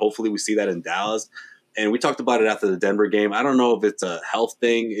around. Hopefully we see that in Dallas. And we talked about it after the Denver game. I don't know if it's a health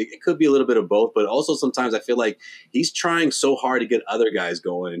thing. It could be a little bit of both, but also sometimes I feel like he's trying so hard to get other guys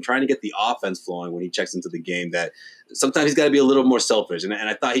going and trying to get the offense flowing when he checks into the game that sometimes he's got to be a little more selfish. And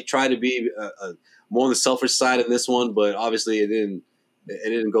I thought he tried to be more on the selfish side in this one, but obviously it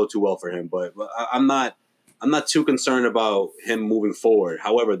didn't go too well for him. But I'm not too concerned about him moving forward.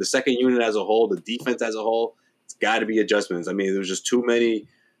 However, the second unit as a whole, the defense as a whole, it's got to be adjustments. I mean, there was just too many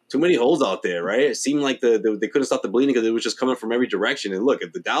holes out there, right? It seemed like they couldn't stop the bleeding because it was just coming from every direction. And look,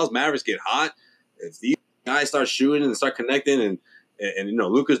 if the Dallas Mavericks get hot, if these guys start shooting and start connecting, and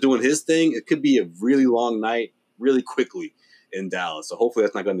Luka's doing his thing, it could be a really long night, really quickly in Dallas. So hopefully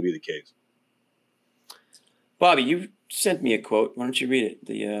that's not going to be the case. Bobby, you sent me a quote. Why don't you read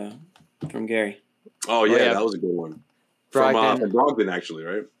it? From Gary. Oh yeah, that was a good one. From Brogdon, actually,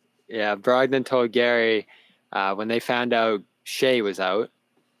 right? Yeah, Brogdon told Gary when they found out Shea was out,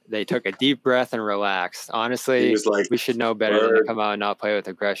 they took a deep breath and relaxed. Honestly, we should know better than to come out and not play with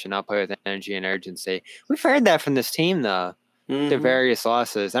aggression, not play with energy and urgency. We've heard that from this team, though, the various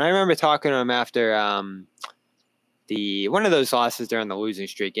losses. And I remember talking to him after one of those losses during the losing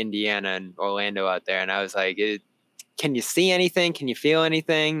streak, Indiana and Orlando out there. And I was like, can you see anything? Can you feel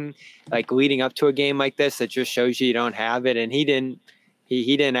anything like leading up to a game like this that just shows you don't have it? And he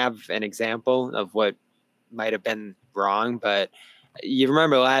didn't have an example of what might have been wrong, but you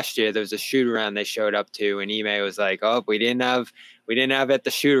remember last year there was a shoot around they showed up to, and Ime was like, "Oh, we didn't have at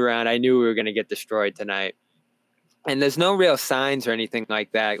the shoot around. I knew we were going to get destroyed tonight." And there's no real signs or anything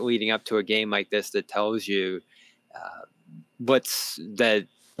like that leading up to a game like this that tells you that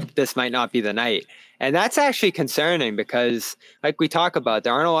this might not be the night. And that's actually concerning because, like we talk about,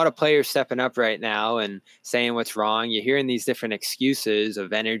 there aren't a lot of players stepping up right now and saying what's wrong. You're hearing these different excuses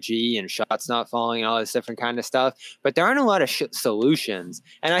of energy and shots not falling and all this different kind of stuff, but there aren't a lot of solutions.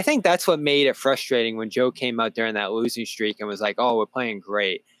 And I think that's what made it frustrating when Joe came out during that losing streak and was like, "Oh, we're playing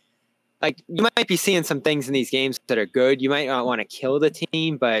great." Like, you might be seeing some things in these games that are good. You might not want to kill the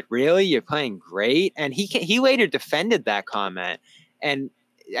team, but really, you're playing great. And he later defended that comment. And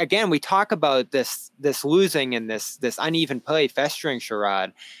again, we talk about this losing and this uneven play festering,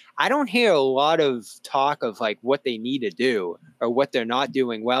 Sherrod. I don't hear a lot of talk of like what they need to do or what they're not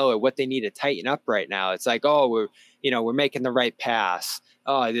doing well or what they need to tighten up right now. It's like, oh, we're making the right pass.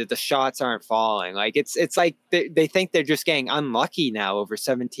 Oh, the shots aren't falling. Like it's like they think they're just getting unlucky now over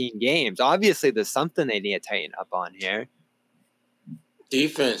 17 games. Obviously, there's something they need to tighten up on here.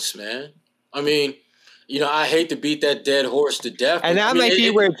 Defense, man. I mean, I hate to beat that dead horse to death. And that might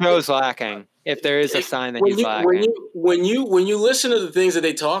be where Joe's lacking, if there is a sign that he's lacking. When you listen to the things that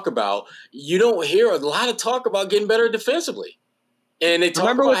they talk about, you don't hear a lot of talk about getting better defensively. And they talk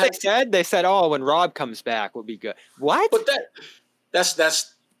Remember about what they said? They said, "Oh, when Rob comes back, we'll be good." What? But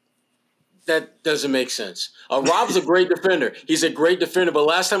that doesn't make sense. Rob's a great defender. He's a great defender. But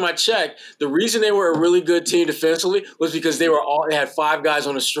last time I checked, the reason they were a really good team defensively was because they had 5 guys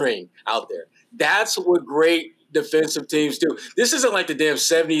on a string out there. That's what great defensive teams do. This isn't like the damn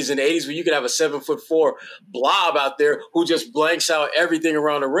 70s and 80s where you could have a 7'4" blob out there who just blanks out everything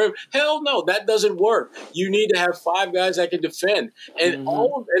around the rim. Hell no, that doesn't work. You need to have 5 guys that can defend. And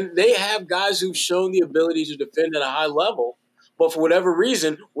and they have guys who've shown the ability to defend at a high level. But for whatever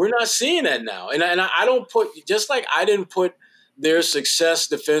reason, we're not seeing that now. And I don't put, just like I didn't put their success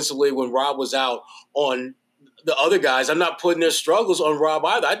defensively when Rob was out on the other guys. I'm not putting their struggles on Rob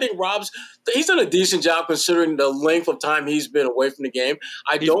either. I think he's done a decent job considering the length of time he's been away from the game.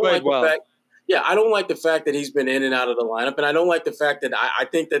 I don't like the fact that he's been in and out of the lineup, and I don't like the fact that I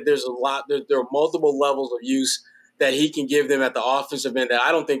think that there are multiple levels of use that he can give them at the offensive end that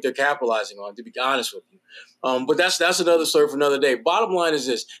I don't think they're capitalizing on, to be honest with you. But that's another story for another day. Bottom line is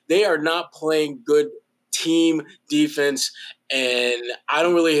this: they are not playing good team defense, and I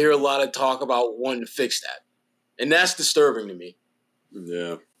don't really hear a lot of talk about wanting to fix that. And that's disturbing to me.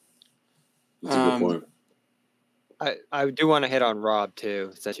 Yeah. That's a good point. I do want to hit on Rob,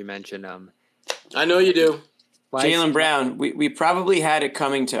 too, since you mentioned I know you do. Jaylen Brown, we probably had it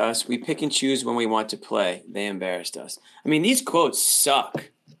coming to us. We pick and choose when we want to play. They embarrassed us. I mean, these quotes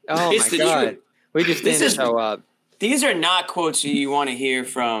suck. Oh, my God. Truth. We just didn't show up. These are not quotes you want to hear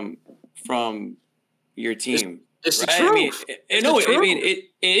from your team. It's right? the truth.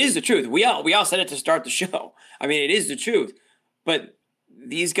 It is the truth. We all said it to start the show. I mean, it is the truth. But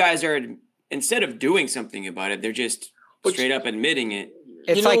these guys are, instead of doing something about it, they're just straight up admitting it.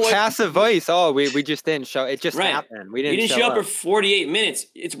 It's like passive voice. Oh, we just didn't show. It just happened. We didn't show up for 48 minutes.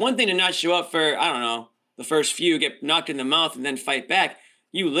 It's one thing to not show up for, I don't know, the first few, get knocked in the mouth and then fight back.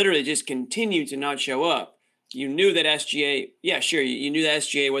 You literally just continue to not show up. You knew that SGA, you knew that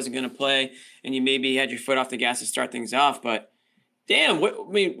SGA wasn't going to play, and you maybe had your foot off the gas to start things off. But damn,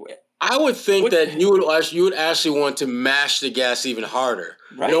 I would think that you would actually want to mash the gas even harder,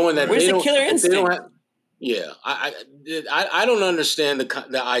 right? Knowing that where's the killer instinct? I don't understand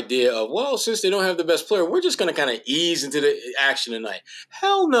the idea of, since they don't have the best player, we're just going to kind of ease into the action tonight.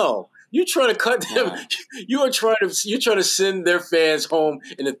 Hell no. You're trying to cut them. You're trying to send their fans home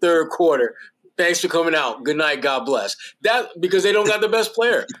in the third quarter. Thanks for coming out. Good night. God bless. That because they don't got the best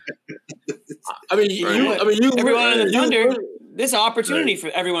player. I mean, everyone on the Thunder. This opportunity for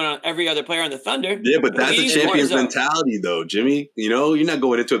every other player on the Thunder. Yeah, but that's a champion's mentality, though, Jimmy. You're not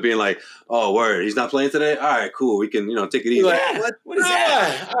going into it being like, "Oh, word, he's not playing today. All right, cool. We can, take it easy." What is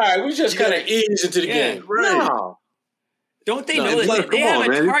that? All right, we just kind of ease into the game. Right. No. Don't they know that they have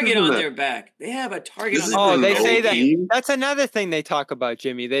a target on their back? They have a target on their back. Oh, they say that. That's another thing they talk about,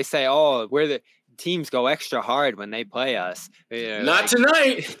 Jimmy. They say, we're the teams go extra hard when they play us. Not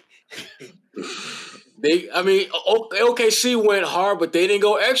tonight. OKC went hard, but they didn't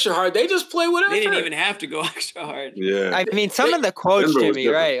go extra hard. They just play with effort. They didn't even have to go extra hard. Yeah. I mean, some of the quotes, Jimmy,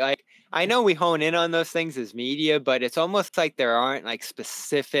 right? Like, I know we hone in on those things as media, but it's almost like there aren't like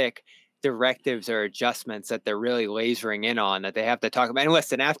specific directives or adjustments that they're really lasering in on that they have to talk about. And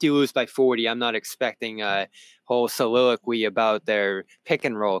listen, after you lose by 40, I'm not expecting a whole soliloquy about their pick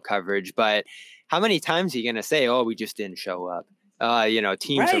and roll coverage, but how many times are you going to say, we just didn't show up?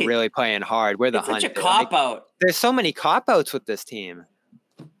 Teams are really playing hard. We're the hunt. It's such a cop-out. There's so many cop-outs with this team.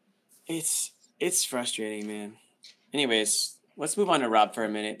 It's frustrating, man. Anyways, let's move on to Rob for a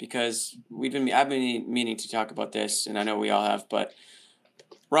minute because I've been meaning to talk about this, and I know we all have, but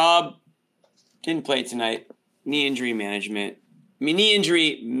Rob didn't play tonight. Knee injury management. I mean, knee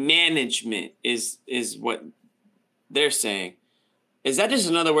injury management is what they're saying. Is that just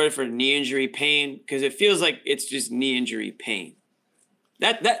another word for knee injury pain? Because it feels like it's just knee injury pain.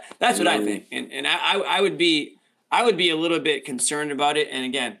 That's what I think, and I would be a little bit concerned about it. And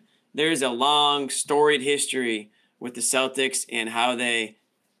again, there's a long storied history with the Celtics and how they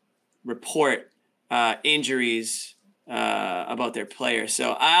report injuries about their players.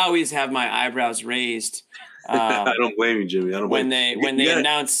 So I always have my eyebrows raised. I don't blame you, Jimmy. When they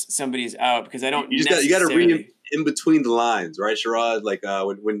announce somebody's out because I don't. You got to read in between the lines, right, Sherrod? Like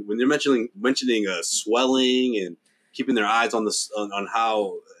when you're mentioning swelling and keeping their eyes on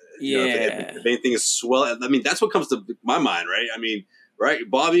how if anything is swelling. I mean, that's what comes to my mind, right? I mean, right,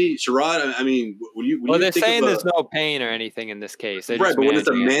 Bobby, Sherrod. I mean, they're saying there's no pain or anything in this case, right? But when it's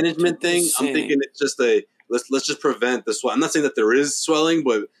a management thing, I'm thinking it's just let's just prevent the swell. I'm not saying that there is swelling,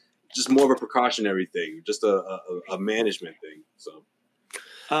 but just more of a precautionary thing, just a management thing. So,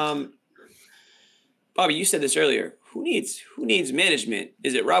 Bobby, you said this earlier. Who needs management?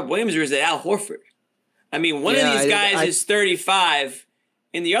 Is it Rob Williams or is it Al Horford? I mean, one of these guys is 35,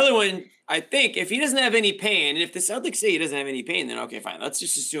 and the other one, I think, if he doesn't have any pain, and if the Celtics say he doesn't have any pain, then okay, fine. Let's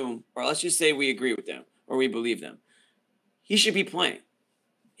just assume, or let's just say we agree with them, or we believe them. He should be playing.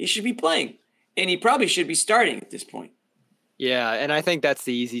 And he probably should be starting at this point. Yeah, and I think that's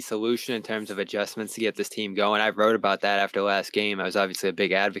the easy solution in terms of adjustments to get this team going. I wrote about that after last game. I was obviously a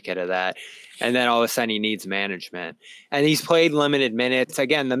big advocate of that. And then all of a sudden he needs management. And he's played limited minutes.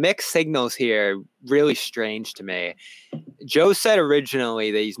 Again, the mixed signals here, really strange to me. Joe said originally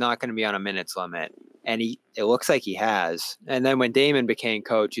that he's not going to be on a minutes limit. And it looks like he has. And then when Damon became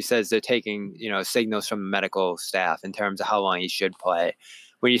coach, he says they're taking, signals from the medical staff in terms of how long he should play.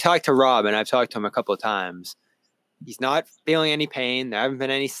 When you talk to Rob, and I've talked to him a couple of times, he's not feeling any pain. There haven't been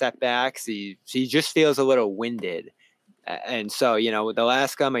any setbacks. He just feels a little winded. And so, they'll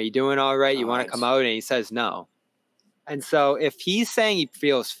ask him, are you doing all right? You want to come out? And he says no. And so if he's saying he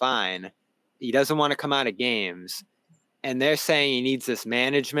feels fine, he doesn't want to come out of games, and they're saying he needs this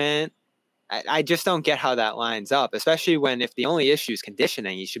management, I just don't get how that lines up, especially when if the only issue is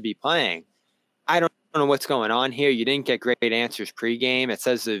conditioning, he should be playing. I don't know what's going on here. You didn't get great answers pregame. It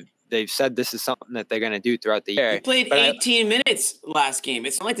says they've said this is something that they're going to do throughout the year. He played 18 minutes last game.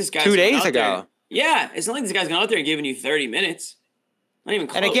 It's not like this guy's 2 days ago. There. Yeah, it's not like this guy's going out there and giving you 30 minutes. Not even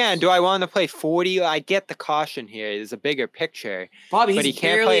close. And again, do I want to play 40? I get the caution here. There's a bigger picture. Bobby, but he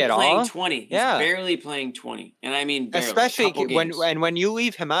can't barely play at playing all. 20. He's Yeah. barely playing 20. And I mean barely. Especially when you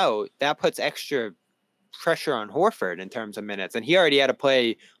leave him out, that puts extra pressure on Horford in terms of minutes. And he already had to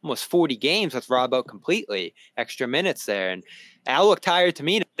play almost 40 games with Rob out completely. Extra minutes there. And Al looked tired to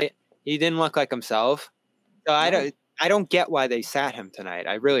me. He didn't look like himself. So I don't get why they sat him tonight.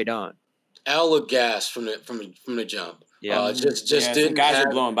 I really don't. Al looked gassed from the jump. Yeah, just didn't. Guys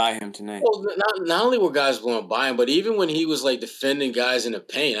were blowing by him tonight. Well, not only were guys blowing by him, but even when he was like defending guys in the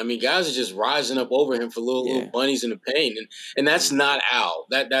paint, I mean, guys are just rising up over him for little bunnies in the paint, and that's not Al.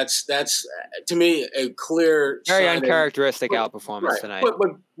 That's to me a clear, very uncharacteristic Al performance tonight.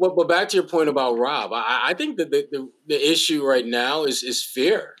 But back to your point about Rob, I think that the issue right now is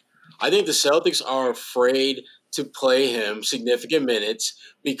fear. I think the Celtics are afraid to play him significant minutes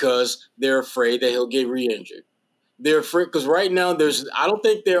because they're afraid that he'll get re-injured. They're afraid because right now I don't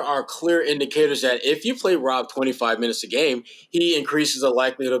think there are clear indicators that if you play Rob 25 minutes a game, he increases the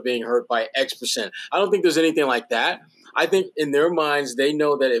likelihood of being hurt by X percent. I don't think there's anything like that. I think in their minds, they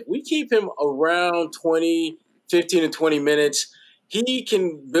know that if we keep him around 15 to 20 minutes, he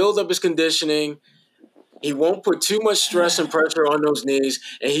can build up his conditioning. He won't put too much stress and pressure on those knees,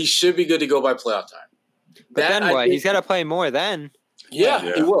 and he should be good to go by playoff time. But then what? He's got to play more then.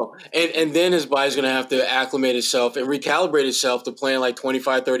 Yeah, he will. And then his body's going to have to acclimate itself and recalibrate itself to playing like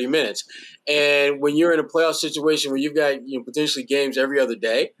 25, 30 minutes. And when you're in a playoff situation where you've got potentially games every other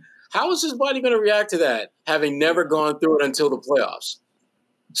day, how is his body going to react to that, having never gone through it until the playoffs?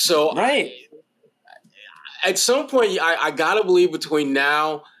 So at some point, I got to believe between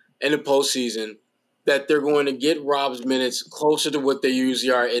now and the postseason that they're going to get Rob's minutes closer to what they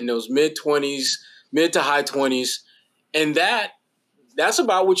usually are in those mid-20s, mid to high 20s. And that's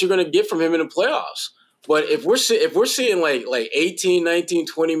about what you're going to get from him in the playoffs. But if we're seeing like 18, 19,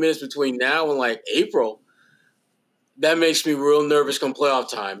 20 minutes between now and like April, that makes me real nervous come playoff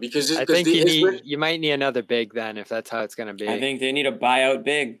time because I think you might need another big then if that's how it's going to be. I think they need a buyout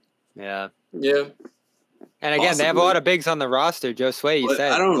big. Yeah. Yeah. And again, they have a lot of bigs on the roster. Joe Sway, you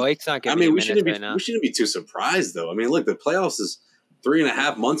said Blake's not getting we shouldn't be too surprised though. I mean, look, the playoffs is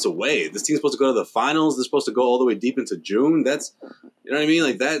 3.5 months away. This team's supposed to go to the finals. They're supposed to go all the way deep into June. That's, you know what I mean?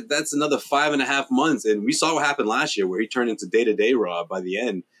 Like that's another 5.5 months. And we saw what happened last year where he turned into day-to-day Rob by the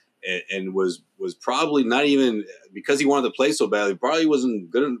end and was probably not even, because he wanted to play so badly, probably wasn't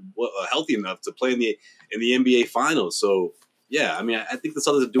good, healthy enough to play in the NBA finals. So, yeah, I mean, I think the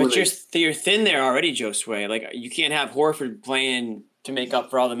Celtics are doing it. But you're thin there already, Joe Sway. Like, you can't have Horford playing to make up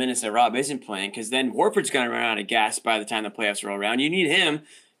for all the minutes that Rob isn't playing, because then Horford's going to run out of gas by the time the playoffs roll around. You need him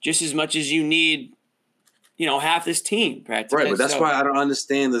just as much as you need, half this team practically. Right, but that's why I don't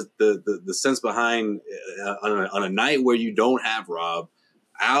understand the sense behind on a night where you don't have Rob.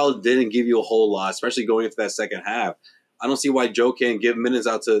 Al didn't give you a whole lot, especially going into that second half. I don't see why Joe can't give minutes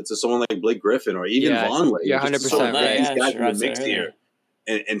out to someone like Blake Griffin or even Vonleh. You're 100% right. These guys in the mix here,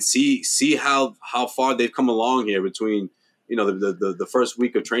 and see how far they've come along here between the first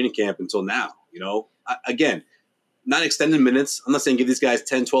week of training camp until now. Again, not extended minutes. I'm not saying give these guys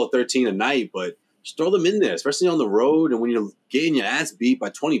 10, 12, 13 a night, but just throw them in there, especially on the road and when you're getting your ass beat by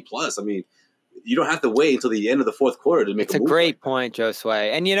 20 plus. I mean, you don't have to wait until the end of the fourth quarter to make a move. It's a great point, Joe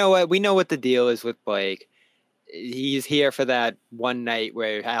Sway. And you know what? We know what the deal is with Blake. He's here for that one night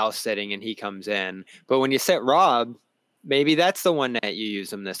where Al's sitting and he comes in. But when you sit Rob, maybe that's the one night you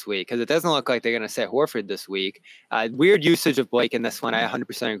use him this week, because it doesn't look like they're going to sit Horford this week. Weird usage of Blake in this one. I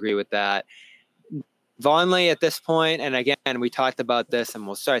 100% agree with that. Vonleh at this point, and again, we talked about this, and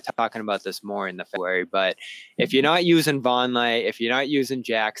we'll start talking about this more in the February, but if you're not using Vonleh, if you're not using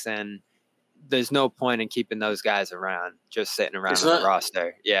Jackson, there's no point in keeping those guys around, just sitting around on the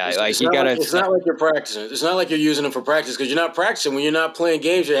roster. Yeah, it's not like you're practicing. It's not like you're using them for practice because you're not practicing when you're not playing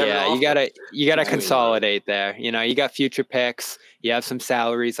games. You gotta consolidate there. You got future picks. You have some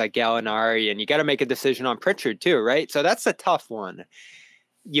salaries like Gallinari, and you got to make a decision on Pritchard too, right? So that's a tough one.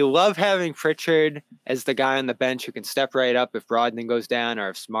 You love having Pritchard as the guy on the bench who can step right up if Brogdon goes down or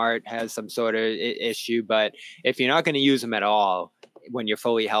if Smart has some sort of issue. But if you're not going to use him at all when you're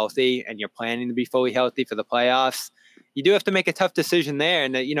fully healthy and you're planning to be fully healthy for the playoffs, you do have to make a tough decision there.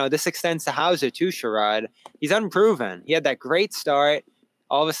 And, this extends to Hauser too, Sherrod. He's unproven. He had that great start.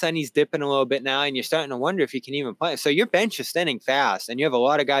 All of a sudden he's dipping a little bit now, and you're starting to wonder if he can even play. So your bench is thinning fast, and you have a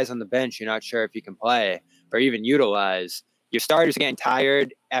lot of guys on the bench you're not sure if you can play or even utilize. Your starters are getting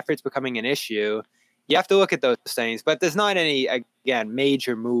tired. Effort's becoming an issue. You have to look at those things. But there's not any, again,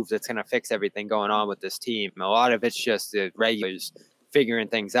 major move that's going to fix everything going on with this team. A lot of it's just the regulars figuring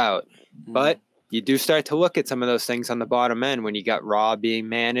things out. Mm-hmm. But you do start to look at some of those things on the bottom end when you got Rob being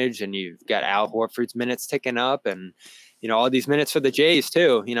managed and you've got Al Horford's minutes ticking up and, all these minutes for the Jays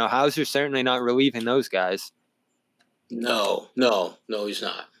too. Hauser's certainly not relieving those guys. No, he's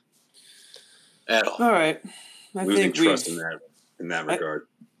not. At all. All right. I think trust in that regard.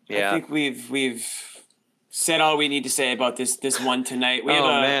 Yeah. I think we've said all we need to say about this one tonight.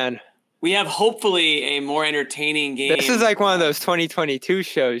 We have hopefully a more entertaining game. This is like one of those 2022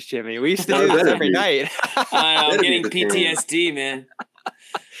 shows, Jimmy. We used to do this every night. I'm getting PTSD, man.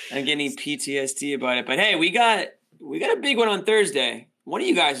 I'm getting PTSD about it. But hey, we got a big one on Thursday. One of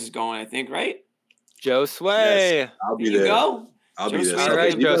you guys is going, I think, right? Joe Sway. Yes, I'll be there. You go? I'll be there. All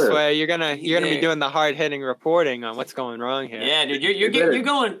right, Joe Sway. You're gonna be doing the hard hitting reporting on what's going wrong here. Yeah, dude, you're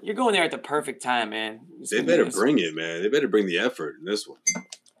going there at the perfect time, man. They better bring it, man. They better bring the effort in this one.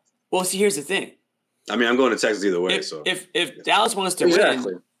 Well, see, here's the thing. I mean, I'm going to Texas either way. If Dallas wants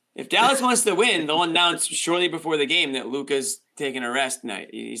to win, they'll announce shortly before the game that Luka's taking a rest night.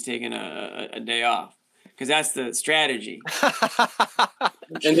 He's taking a day off. Because that's the strategy.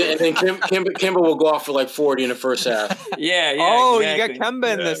 and then Kemba will go off for like 40 in the first half. Yeah. Oh, exactly. You got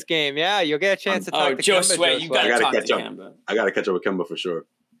Kemba in this game. Yeah, you'll get a chance to talk to Joe Kemba. Sway, you got to talk to Kemba. I got to catch up with Kemba for sure.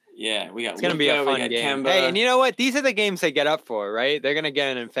 Yeah, it's going to be a fun game. Kemba. Hey, and you know what? These are the games they get up for, right? They're going to get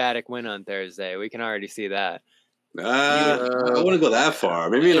an emphatic win on Thursday. We can already see that. I wouldn't go that far.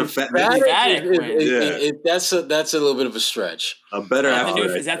 Maybe an emphatic win. That's a little bit of a stretch. A better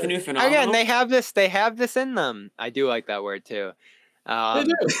effort. Is that the new phenomenon? Again, they have this in them. I do like that word too.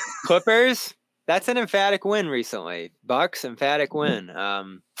 Clippers, that's an emphatic win recently. Bucks, emphatic win.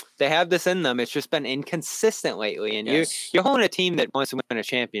 They have this in them. It's just been inconsistent lately. And you're holding a team that wants to win a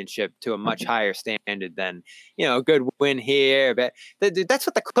championship to a much higher standard than, a good win here. But that's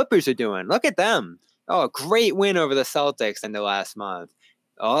what the Clippers are doing. Look at them. Oh, a great win over the Celtics in the last month.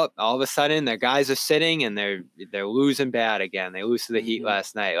 Oh, all of a sudden their guys are sitting and they're losing bad again. They lose to the Heat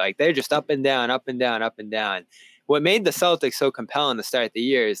last night. Like they're just up and down, up and down, up and down. What made the Celtics so compelling to start the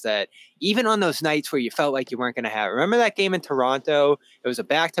year is that even on those nights where you felt like you weren't going to have it. Remember that game in Toronto? It was a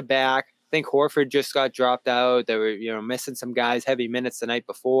back-to-back. I think Horford just got dropped out. They were missing some guys, heavy minutes the night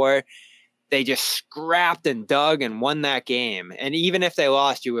before. They just scrapped and dug and won that game. And even if they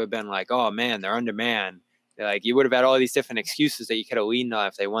lost, you would have been like, oh, man, they're undermanned. Like you would have had all these different excuses that you could have leaned on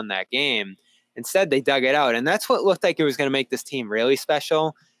if they won that game. Instead, they dug it out. And that's what looked like it was going to make this team really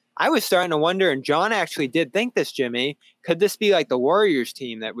special. I was starting to wonder, and John actually did think this, Jimmy, could this be like the Warriors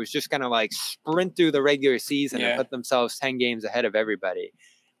team that was just going to like sprint through the regular season and put themselves 10 games ahead of everybody?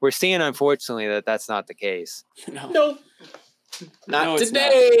 We're seeing, unfortunately, that that's not the case. No. Not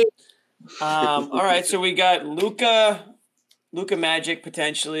today. All right, so we got Luka Magic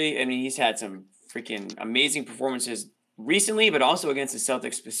potentially. I mean, he's had some freaking amazing performances recently, but also against the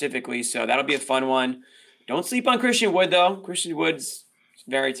Celtics specifically. So that'll be a fun one. Don't sleep on Christian Wood, though. Christian Wood's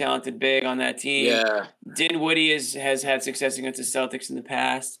very talented big on that team. Yeah. Dinwiddie has had success against the Celtics in the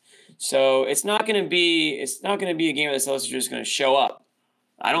past. So it's not going to be a game where the Celtics are just going to show up.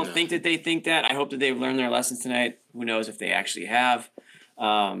 I don't think that they think that. I hope that they've learned their lessons tonight. Who knows if they actually have.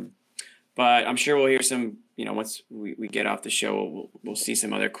 But I'm sure we'll hear some, once we get off the show, we'll see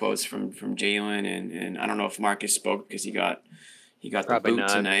some other quotes from Jalen. And I don't know if Marcus spoke because he got the boot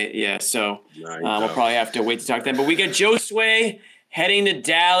tonight. Yeah, so we'll probably have to wait to talk to them. But we got Joe Sway heading to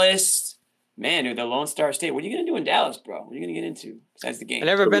Dallas. Man, dude, the Lone Star State. What are you going to do in Dallas, bro? What are you going to get into besides the game? I've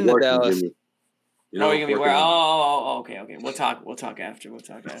never been to Dallas. You're going to be where? Oh, okay. We'll talk after.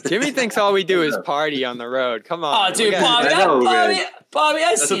 Jimmy thinks all we do is party on the road. Come on. Oh, dude, Bobby,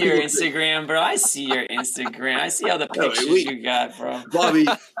 I see your Instagram, bro. I see your Instagram. I see all the pictures you got, bro. Bobby,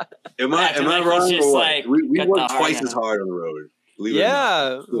 am I wrong or what? We work twice as hard on the road. Believe it or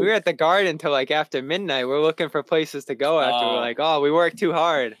not. We were at the Garden till like after midnight. We're looking for places to go after. We're like, oh, we worked too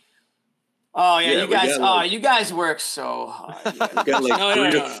hard. Oh yeah, you guys work so hard. Yeah. We got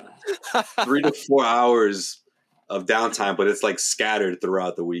like 3 to 4 hours of downtime, but it's like scattered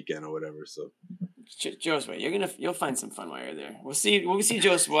throughout the weekend or whatever. So, Josue, you'll find some fun while you're there. We'll see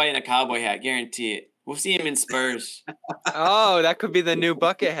Josue in a cowboy hat, guarantee it. We'll see him in Spurs. Oh, that could be the new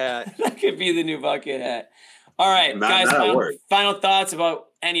bucket hat. That could be the new bucket hat. All right, guys. Final thoughts about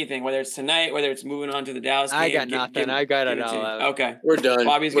anything, whether it's tonight, whether it's moving on to the Dallas game. I got nothing. I got it all out. Okay. We're done.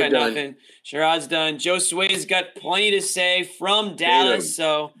 Bobby's got nothing. Sherrod's done. Josue's got plenty to say from Dallas.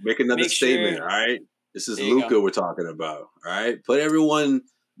 So make another statement, all right? This is Luka we're talking about, all right? Put everyone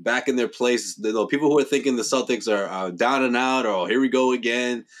back in their place. The people who are thinking the Celtics are down and out, or here we go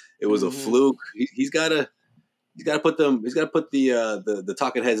again. It was a fluke. He's got to put them. He's got to put the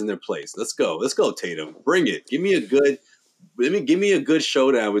talking heads in their place. Let's go, Tatum. Bring it. Give me a good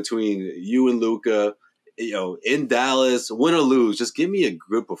showdown between you and Luka. In Dallas, win or lose, just give me a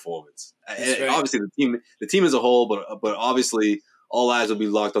good performance. Right. Obviously, the team as a whole, but obviously, all eyes will be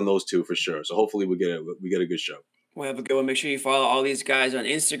locked on those two for sure. So hopefully, we get a good show. We'll have a good one. Make sure you follow all these guys on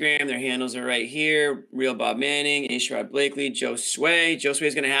Instagram. Their handles are right here. Real Bob Manning, A. Blakely, Josue. Josue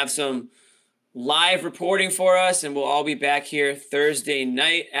is going to have some live reporting for us, and we'll all be back here Thursday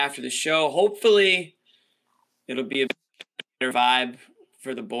night after the show. Hopefully, it'll be a better vibe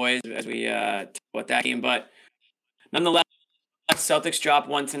for the boys as we talk about that game. But nonetheless, Celtics drop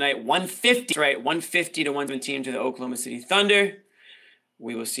one tonight, 150, right? 150 to 117 to the Oklahoma City Thunder.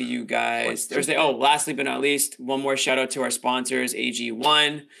 We will see you guys Thursday. Oh, lastly but not least, one more shout out to our sponsors,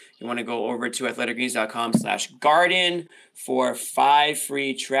 AG1. You want to go over to athleticgreens.com/garden for 5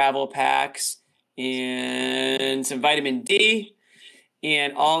 free travel packs and some vitamin D.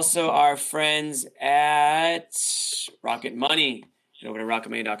 And also our friends at Rocket Money. Head over to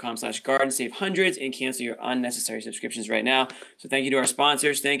rocketmoney.com/garden, save hundreds, and cancel your unnecessary subscriptions right now. So thank you to our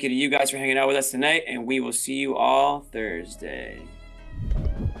sponsors. Thank you to you guys for hanging out with us tonight, and we will see you all Thursday.